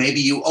do? Maybe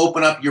you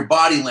open up your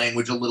body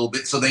language a little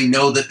bit so they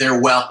know that they're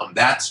welcome.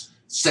 That's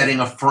setting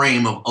a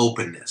frame of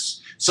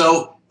openness.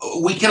 So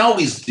we can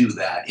always do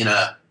that in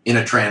a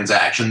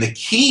transaction. The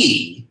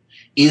key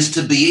is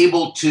to be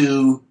able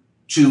to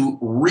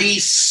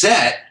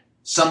reset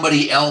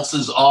somebody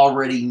else's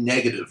already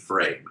negative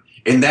frame.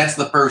 And that's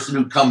the person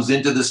who comes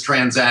into this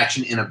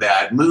transaction in a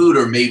bad mood,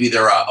 or maybe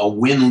they're a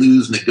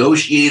win-lose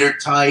negotiator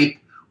type,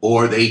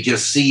 or they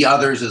just see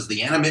others as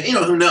the enemy.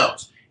 Who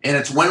knows? And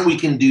it's when we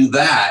can do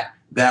that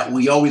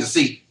we always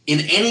see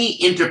in any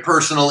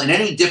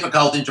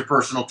difficult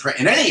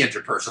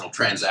interpersonal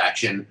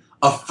transaction,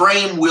 a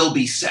frame will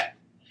be set.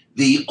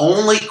 The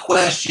only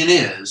question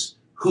is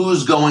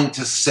who's going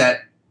to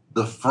set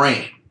the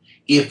frame.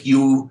 If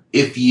you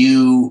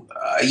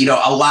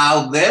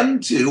allow them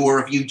to,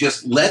 or if you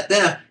just let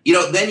them,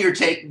 then you're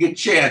taking a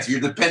chance.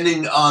 You're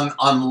depending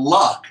on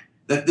luck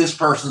that this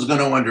person's going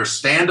to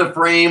understand a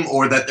frame,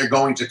 or that they're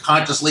going to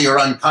consciously or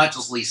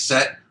unconsciously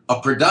set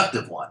a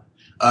productive one.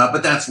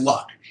 But that's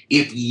luck.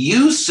 If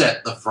you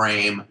set the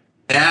frame,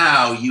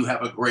 now you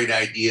have a great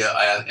idea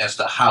as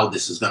to how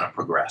this is going to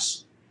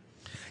progress.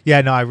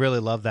 Yeah, no, I really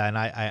love that, and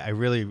I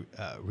really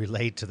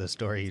relate to the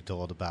story you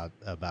told about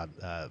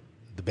the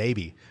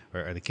baby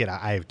or the kid.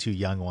 I have two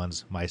young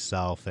ones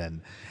myself,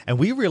 and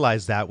we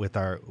realized that with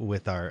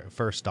our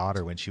first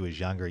daughter when she was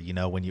younger.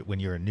 When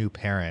you're a new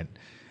parent,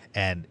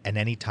 and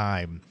any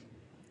time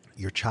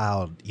your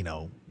child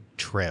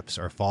trips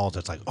or falls,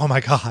 it's like, oh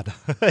my God,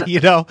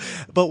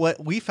 But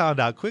what we found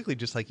out quickly,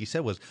 just like you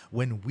said, was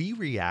when we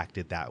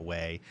reacted that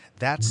way,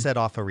 that set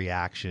off a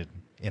reaction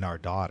in our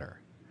daughter.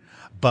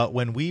 But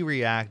when we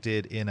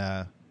reacted in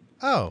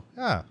no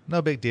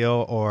big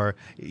deal, or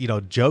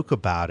joke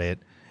about it,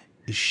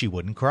 she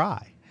wouldn't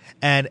cry.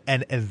 And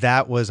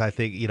that was, I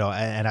think,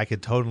 and I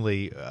could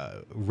totally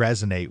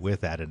resonate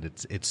with that, and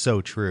it's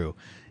so true.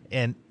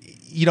 And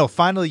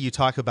finally, you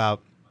talk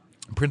about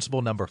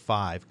principle number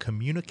 5: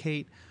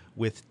 communicate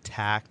with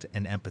tact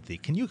and empathy.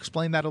 Can you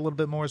explain that a little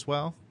bit more as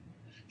well?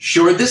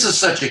 Sure. This is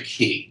such a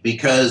key,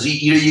 because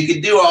you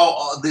can do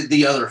all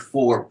the other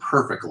 4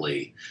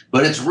 perfectly,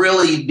 but it's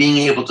really being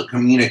able to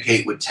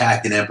communicate with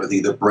tact and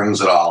empathy that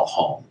brings it all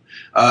home.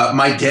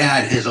 My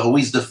dad has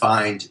always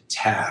defined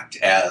tact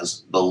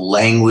as the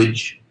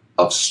language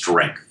of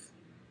strength.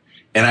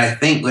 And I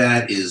think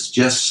that is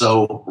just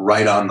so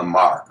right on the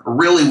mark.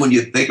 Really, when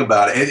you think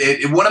about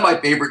it, one of my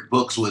favorite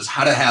books was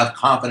How to Have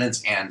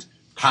Confidence and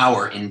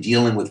Power in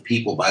Dealing with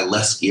People by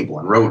Les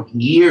Giblin, written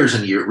years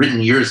and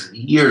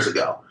years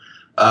ago.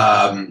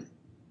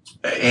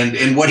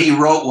 And what he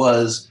wrote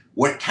was,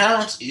 what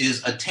counts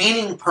is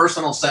attaining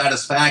personal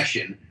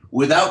satisfaction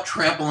without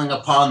trampling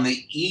upon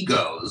the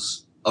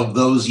egos of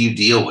those you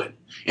deal with.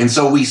 And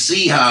so we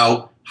see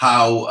how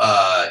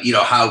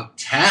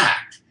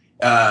tact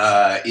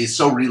is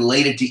so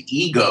related to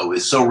ego,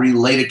 is so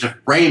related to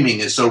framing,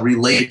 is so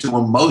related to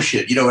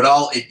emotion.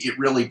 It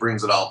really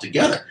brings it all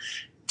together.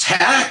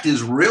 Tact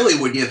is really,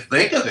 when you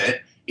think of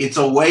it, it's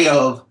a way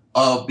of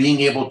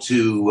being able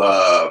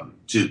to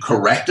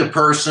correct a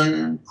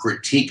person,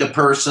 critique a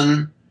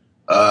person,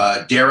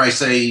 dare I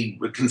say,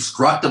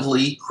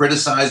 constructively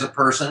criticize a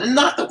person. And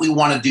not that we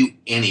want to do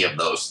any of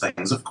those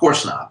things, of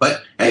course not.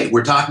 But hey,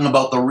 we're talking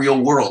about the real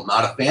world,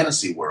 not a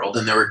fantasy world.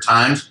 And there are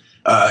times,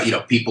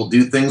 people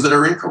do things that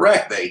are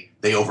incorrect.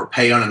 They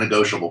overpay on a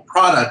negotiable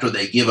product, or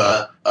they give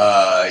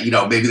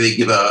maybe they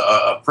give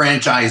a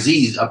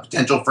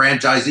potential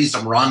franchisee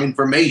some wrong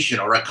information,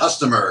 or a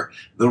customer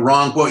the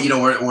wrong quote,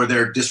 or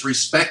they're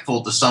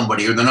disrespectful to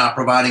somebody, or they're not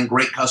providing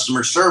great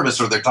customer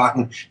service, or they're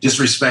talking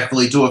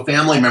disrespectfully to a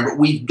family member.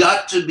 We've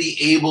got to be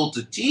able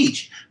to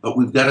teach, but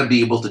we've got to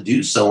be able to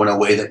do so in a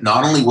way that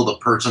not only will the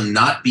person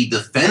not be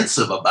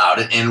defensive about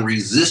it and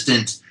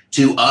resistant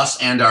to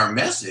us and our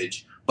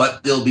message,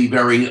 but they'll be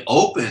very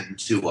open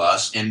to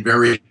us and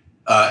very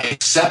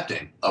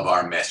accepting of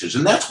our message.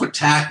 And that's what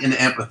tact and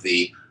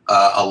empathy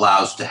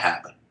allows to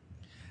happen.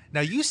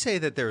 Now, you say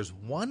that there's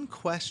one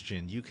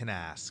question you can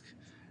ask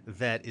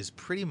that is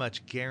pretty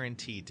much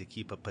guaranteed to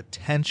keep a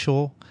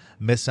potential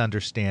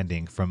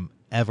misunderstanding from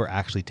ever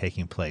actually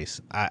taking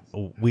place.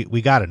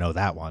 We got to know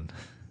that one.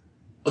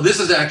 Well, this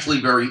is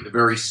actually very,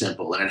 very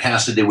simple, and it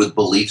has to do with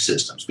belief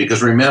systems.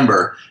 Because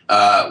remember,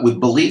 with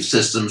belief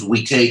systems,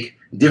 we take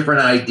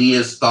different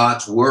ideas,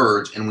 thoughts,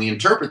 words, and we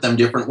interpret them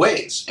different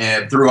ways,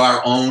 and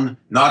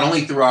not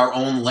only through our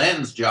own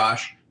lens,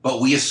 Josh, but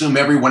we assume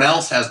everyone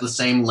else has the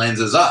same lens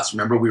as us.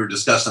 Remember, we were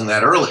discussing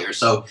that earlier.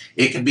 So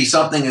it could be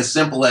something as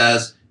simple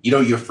as,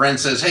 your friend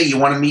says, hey, you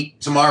want to meet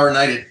tomorrow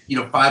night at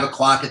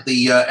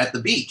 5:00 at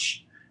the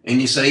beach? And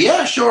you say,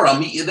 yeah, sure, I'll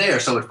meet you there.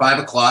 So at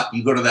 5:00,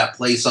 you go to that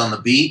place on the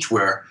beach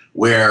where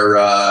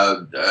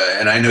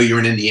and I know you're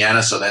in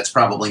Indiana, so that's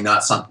probably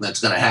not something that's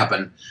going to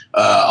happen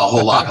a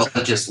whole lot. But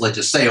let's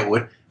just say it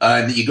would.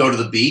 And you go to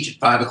the beach at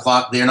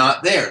 5:00. They're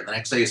not there. The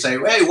next day you say,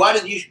 hey, why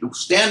did you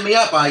stand me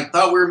up? I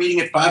thought we were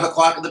meeting at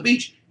 5:00 at the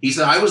beach. He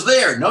said, I was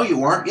there. No, you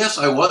weren't. Yes,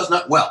 I was.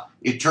 Not well.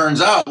 It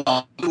turns out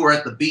while you were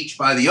at the beach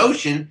by the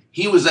ocean,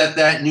 he was at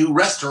that new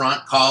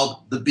restaurant called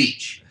The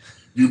Beach.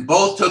 You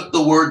both took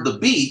the word the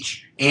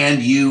beach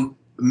and you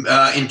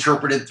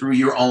interpreted through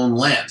your own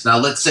lens. Now,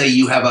 let's say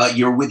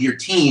you're with your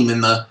team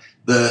and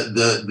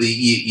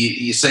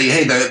you say,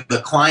 hey,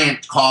 the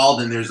client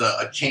called and there's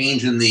a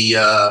change in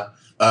the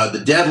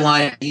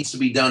deadline needs to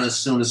be done as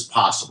soon as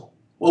possible.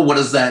 Well, what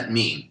does that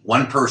mean?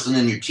 One person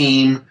in your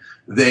team,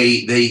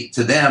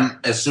 to them,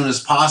 as soon as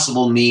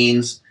possible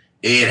means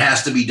it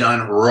has to be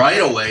done right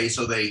away,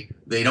 so they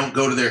don't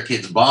go to their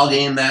kid's ball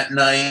game that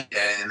night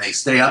and they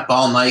stay up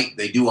all night.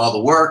 They do all the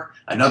work.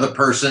 Another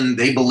person,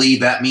 they believe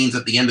that means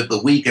at the end of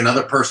the week.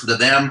 Another person, to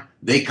them,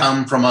 they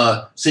come from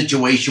a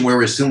situation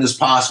where as soon as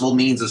possible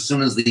means as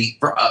soon as the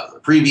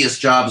previous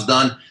job's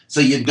done.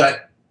 So you've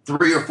got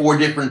 3 or 4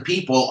 different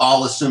people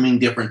all assuming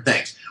different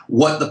things.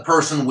 What the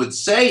person would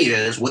say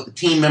is, what the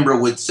team member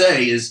would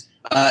say is,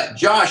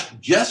 Josh,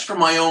 just for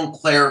my own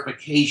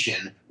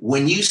clarification,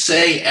 when you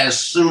say as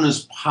soon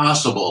as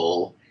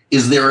possible,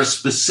 is there a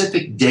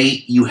specific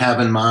date you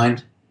have in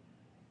mind?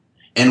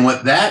 And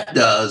what that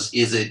does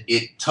is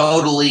it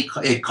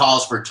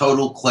calls for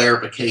total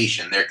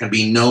clarification. There can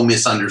be no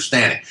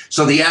misunderstanding.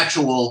 So the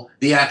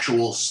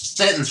actual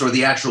sentence or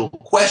the actual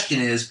question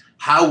is,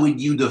 how would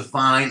you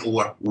define,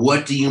 or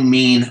what do you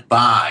mean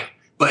by?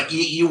 But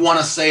you want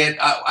to say it,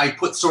 I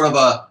put sort of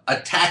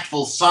a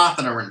tactful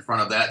softener in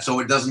front of that so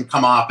it doesn't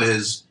come off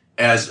as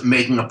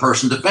making a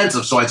person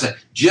defensive. So I'd say,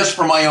 just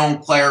for my own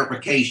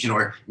clarification,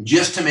 or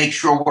just to make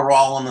sure we're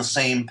all on the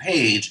same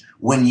page,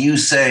 when you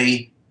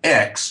say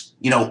X,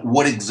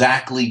 what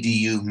exactly do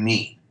you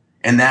mean?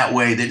 And that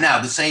way,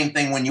 now the same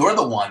thing when you're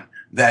the one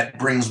that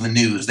brings the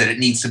news that it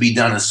needs to be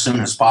done as soon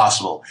as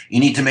possible. You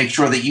need to make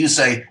sure that you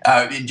say,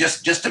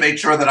 just to make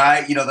sure that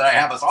I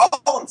have us all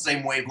on the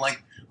same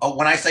wavelength.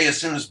 When I say as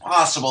soon as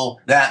possible,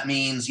 that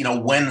means,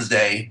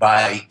 Wednesday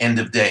by end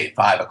of day,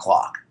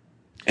 5:00.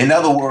 In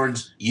other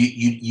words,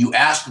 you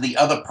ask the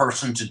other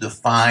person to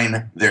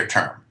define their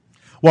term.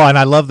 Well, and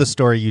I love the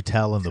story you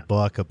tell in the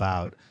book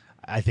about,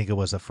 I think it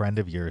was a friend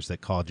of yours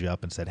that called you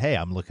up and said, hey,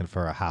 I'm looking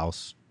for a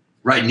house.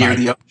 Right near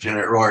the ocean,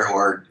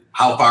 or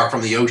how far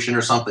from the ocean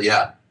or something,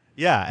 yeah.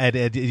 Yeah,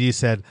 and you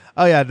said,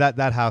 oh, yeah,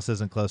 that house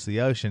isn't close to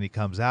the ocean. He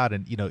comes out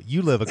and,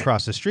 you live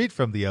across the street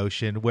from the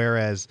ocean,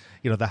 whereas,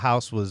 the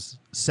house was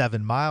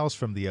 7 miles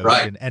from the ocean.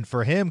 Right. And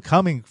for him,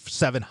 coming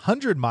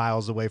 700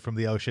 miles away from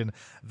the ocean,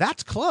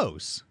 that's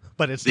close,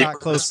 but it's not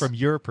close from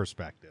your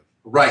perspective.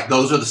 Right.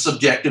 Those are the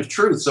subjective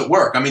truths at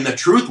work. I mean, the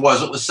truth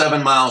was it was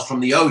 7 miles from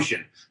the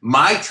ocean.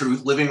 My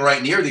truth, living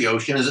right near the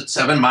ocean, is that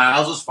 7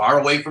 miles is far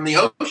away from the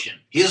ocean.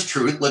 His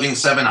truth, living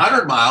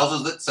 700 miles,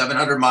 is that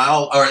 700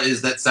 miles, or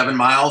is that 7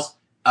 miles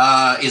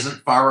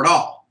isn't far at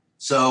all.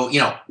 So,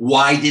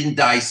 why didn't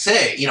I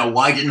say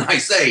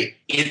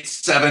it's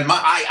 7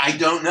 miles? I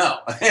don't know.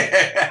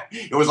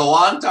 It was a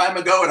long time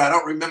ago, and I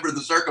don't remember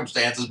the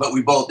circumstances, but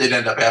we both did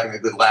end up having a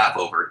good laugh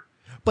over it.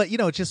 But,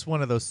 it's just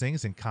one of those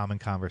things in common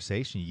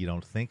conversation you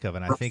don't think of.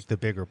 And I think the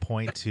bigger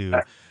point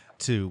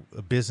to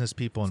business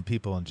people and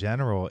people in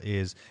general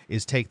is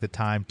take the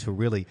time to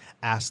really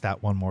ask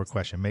that one more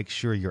question. Make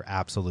sure you're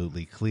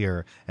absolutely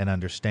clear and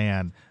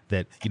understand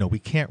that, we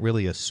can't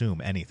really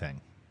assume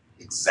anything.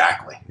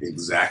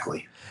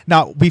 Exactly.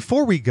 Now,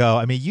 before we go,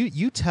 I mean,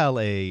 you tell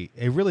a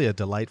really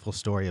delightful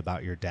story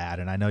about your dad,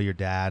 and I know your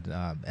dad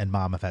and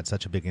mom have had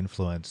such a big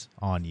influence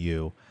on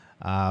you.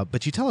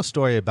 But you tell a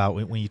story about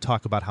when you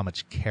talk about how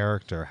much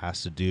character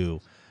has to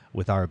do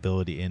with our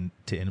ability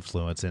to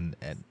influence. And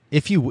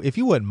if you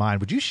wouldn't mind,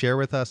 would you share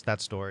with us that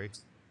story?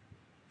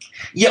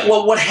 Yeah,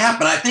 well, what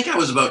happened, I think I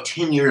was about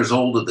 10 years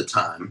old at the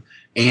time,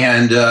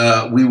 and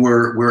we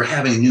were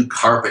having new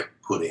carpet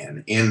put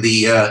in. And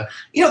the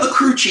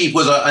crew chief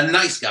was a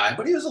nice guy,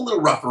 but he was a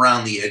little rough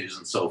around the edges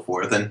and so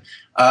forth. And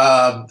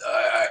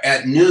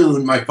at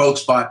noon, my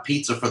folks bought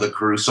pizza for the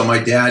crew, so my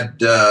dad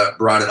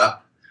brought it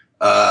up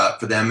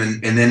for them,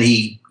 and then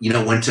he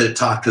went to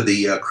talk to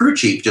the crew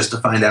chief just to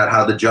find out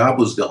how the job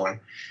was going.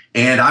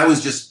 And I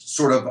was just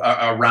sort of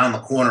around the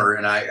corner,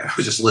 and I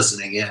was just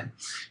listening in.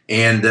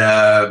 And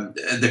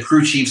the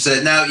crew chief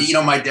said, now,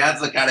 my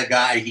dad's the kind of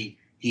guy,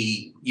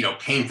 he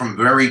came from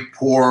very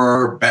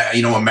poor,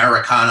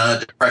 Americana,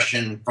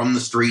 depression, from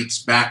the streets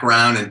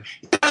background, and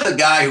the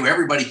guy who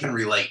everybody can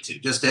relate to.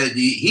 Just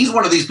he's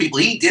one of these people.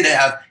 He did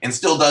have, and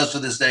still does to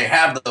this day,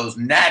 have those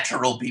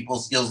natural people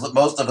skills that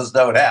most of us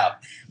don't have.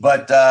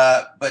 But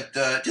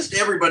just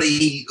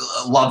everybody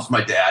loves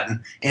my dad,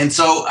 and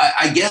so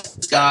I guess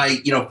this guy,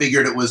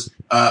 figured it was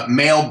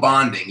male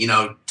bonding.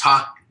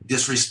 Talk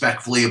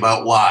disrespectfully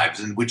about wives,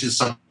 and which is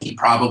something he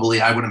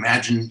probably, I would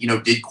imagine,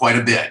 did quite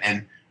a bit.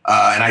 And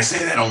I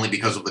say that only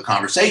because of the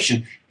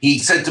conversation. He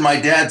said to my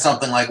dad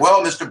something like,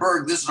 well, Mr.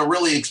 Burg, this is a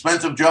really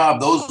expensive job.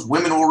 Those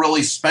women will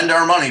really spend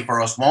our money for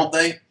us, won't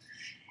they?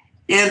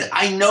 And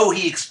I know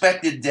he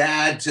expected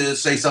Dad to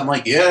say something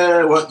like,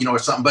 yeah, well, or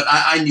something. But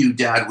I knew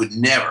Dad would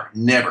never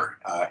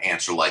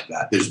answer like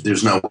that.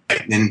 There's no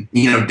way. And,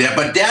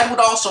 but Dad would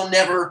also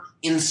never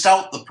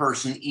insult the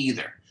person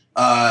either.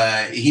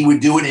 He would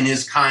do it in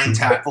his kind,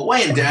 tactful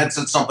way. And Dad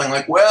said something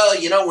like, well,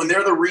 when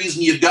they're the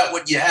reason you've got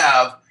what you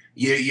have,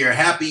 you're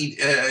happy,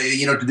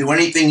 to do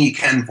anything you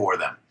can for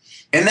them.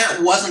 And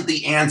that wasn't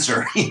the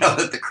answer,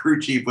 that the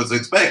crew chief was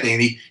expecting.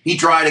 And he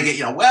tried to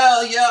get,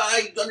 well, yeah,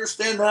 I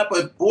understand that,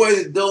 but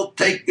boy, they'll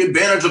take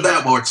advantage of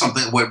that, or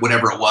something,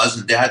 whatever it was.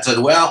 And Dad said,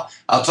 well,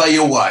 I'll tell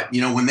you what,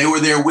 when they were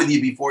there with you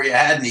before you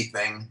had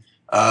anything,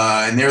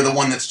 and they're the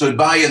one that stood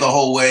by you the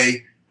whole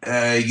way,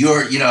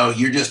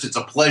 it's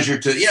a pleasure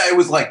to, it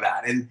was like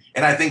that. And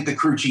I think the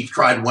crew chief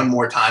tried one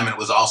more time and it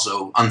was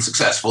also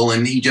unsuccessful,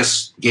 and he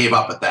just gave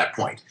up at that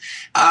point.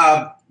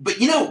 But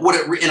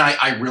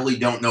I really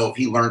don't know if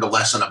he learned a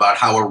lesson about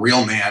how a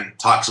real man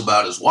talks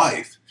about his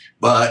wife,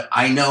 but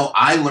I know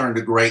I learned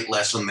a great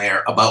lesson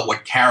there about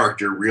what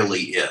character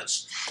really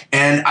is.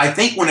 And I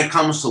think when it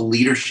comes to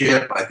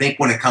leadership, I think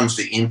when it comes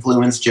to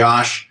influence,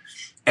 Josh,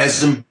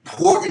 as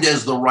important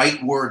as the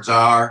right words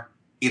are,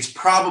 it's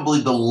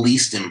probably the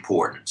least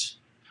important.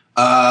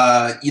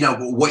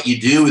 What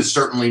you do is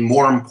certainly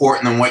more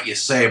important than what you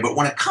say, but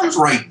when it comes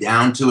right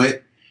down to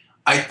it,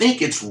 I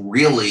think it's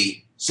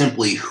really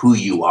simply who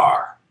you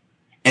are.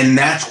 And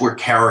that's where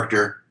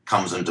character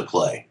comes into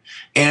play.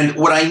 And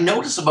what I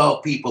notice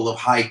about people of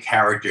high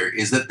character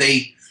is that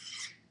they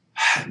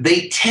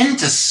tend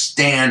to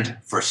stand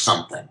for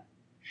something.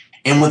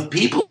 And with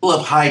people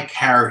of high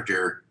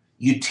character,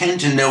 you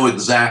tend to know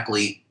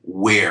exactly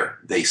where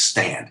they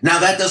stand. Now,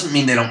 that doesn't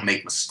mean they don't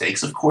make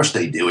mistakes. Of course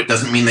they do. It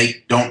doesn't mean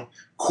they don't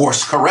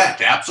course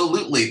correct.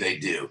 Absolutely they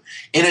do.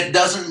 And it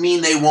doesn't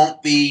mean they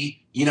won't be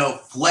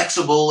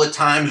flexible at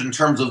times in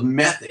terms of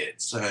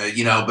methods,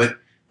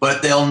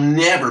 but they'll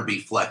never be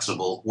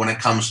flexible when it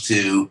comes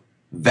to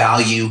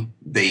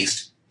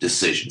value-based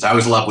decisions. I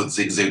always love what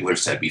Zig Ziglar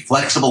said: be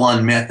flexible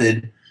on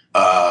method,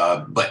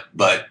 but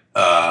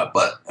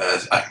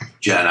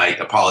Jen, I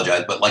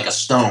apologize, but like a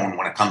stone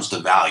when it comes to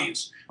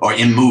values, or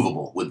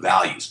immovable with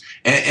values.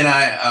 And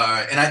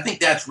I think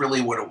that's really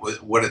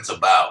what it's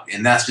about.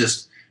 And that's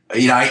just,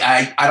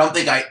 I don't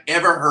think I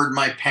ever heard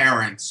my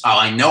parents,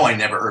 I know I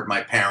never heard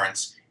my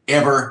parents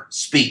ever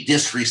speak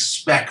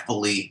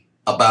disrespectfully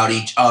about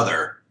each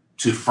other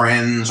to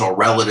friends or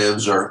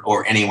relatives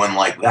or anyone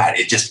like that.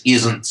 It just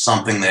isn't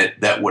something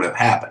that would have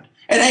happened.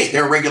 And hey,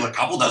 they're a regular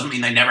couple, doesn't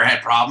mean they never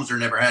had problems or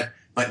never had,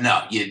 but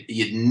no,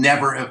 you'd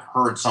never have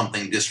heard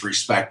something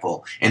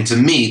disrespectful. And to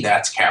me,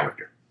 that's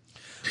character.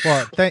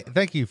 Well,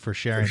 thank you for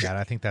sharing that.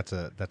 I think that's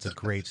a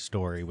great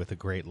story with a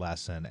great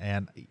lesson.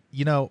 And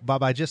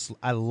Bob, I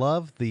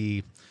love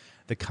the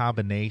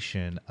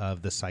combination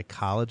of the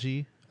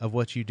psychology of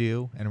what you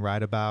do and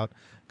write about,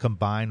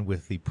 combined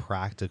with the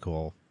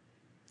practical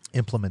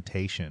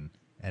implementation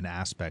and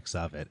aspects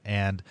of it.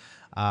 And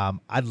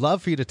I'd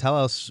love for you to tell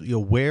us,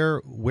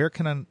 where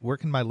can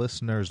my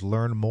listeners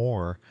learn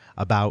more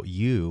about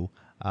you,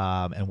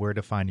 and where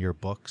to find your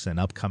books and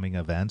upcoming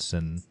events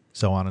and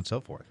so on and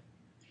so forth.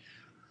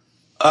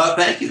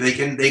 Thank you.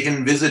 They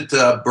can visit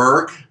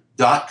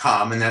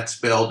Burg.com, and that's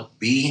spelled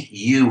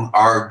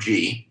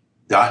BURG.com.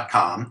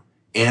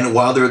 And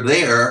while they're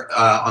there,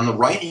 on the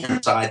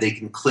right-hand side, they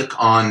can click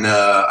on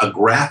a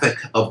graphic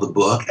of the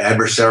book,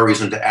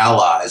 Adversaries into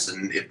Allies.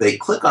 And if they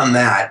click on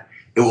that,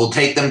 it will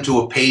take them to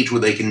a page where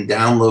they can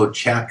download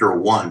chapter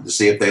 1 to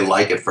see if they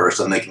like it first,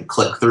 and they can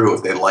click through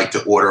if they'd like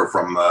to order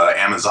from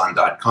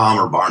Amazon.com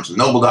or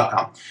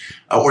BarnesandNoble.com,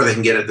 or they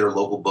can get it at their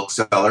local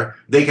bookseller.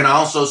 They can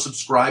also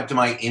subscribe to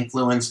my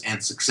Influence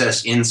and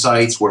Success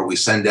Insights, where we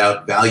send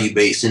out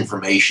value-based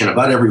information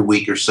about every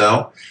week or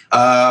so.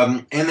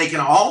 And they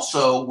can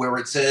also, where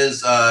it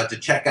says to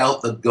check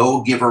out the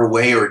Go Giver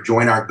Way or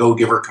join our Go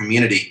Giver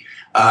community,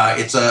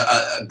 it's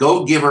a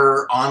Go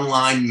Giver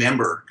online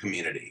member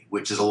community,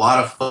 which is a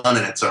lot of fun,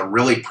 and it's a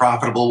really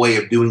profitable way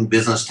of doing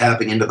business,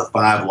 tapping into the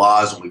 5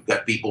 laws. And we've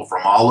got people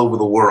from all over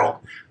the world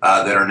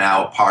that are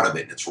now a part of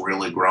it. It's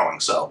really growing.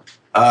 So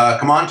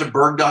come on to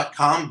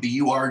Burg.com,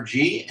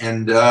 B-U-R-G,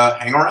 and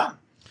hang around.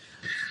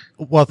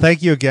 Well,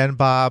 thank you again,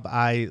 Bob.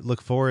 I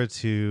look forward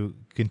to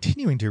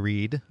continuing to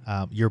read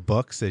your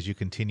books as you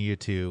continue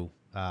to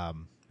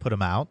put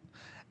them out.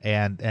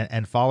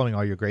 And following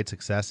all your great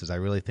successes. I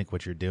really think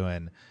what you're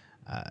doing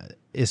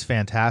is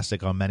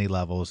fantastic on many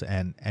levels,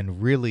 and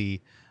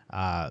really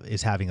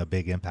is having a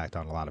big impact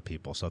on a lot of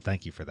people. So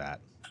thank you for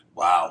that.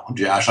 Wow,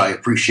 Josh, I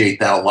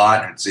appreciate that a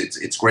lot.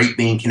 It's great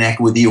being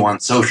connected with you on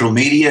social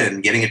media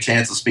and getting a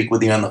chance to speak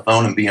with you on the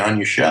phone and be on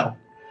your show.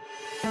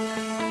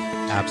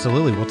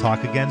 Absolutely. We'll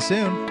talk again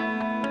soon.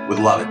 Would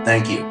love it.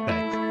 Thank you. Thanks.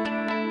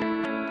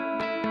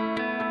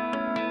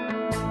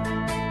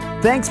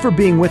 Thanks for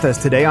being with us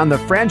today on the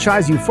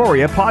Franchise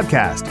Euphoria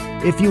podcast.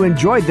 If you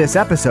enjoyed this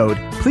episode,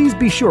 please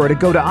be sure to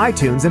go to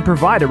iTunes and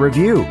provide a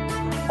review.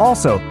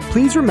 Also,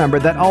 please remember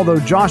that although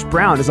Josh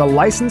Brown is a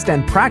licensed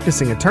and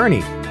practicing attorney,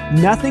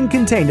 nothing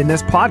contained in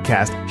this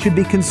podcast should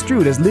be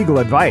construed as legal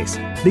advice,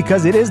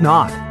 because it is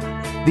not.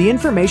 The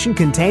information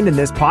contained in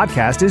this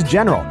podcast is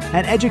general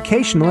and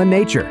educational in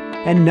nature,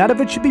 and none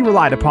of it should be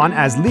relied upon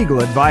as legal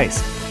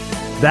advice.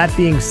 That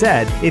being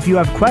said, if you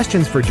have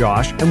questions for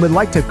Josh and would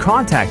like to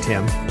contact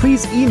him,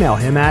 please email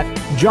him at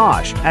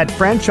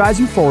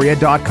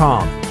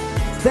josh@franchiseeuphoria.com.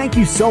 Thank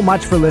you so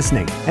much for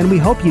listening, and we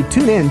hope you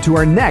tune in to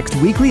our next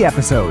weekly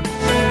episode.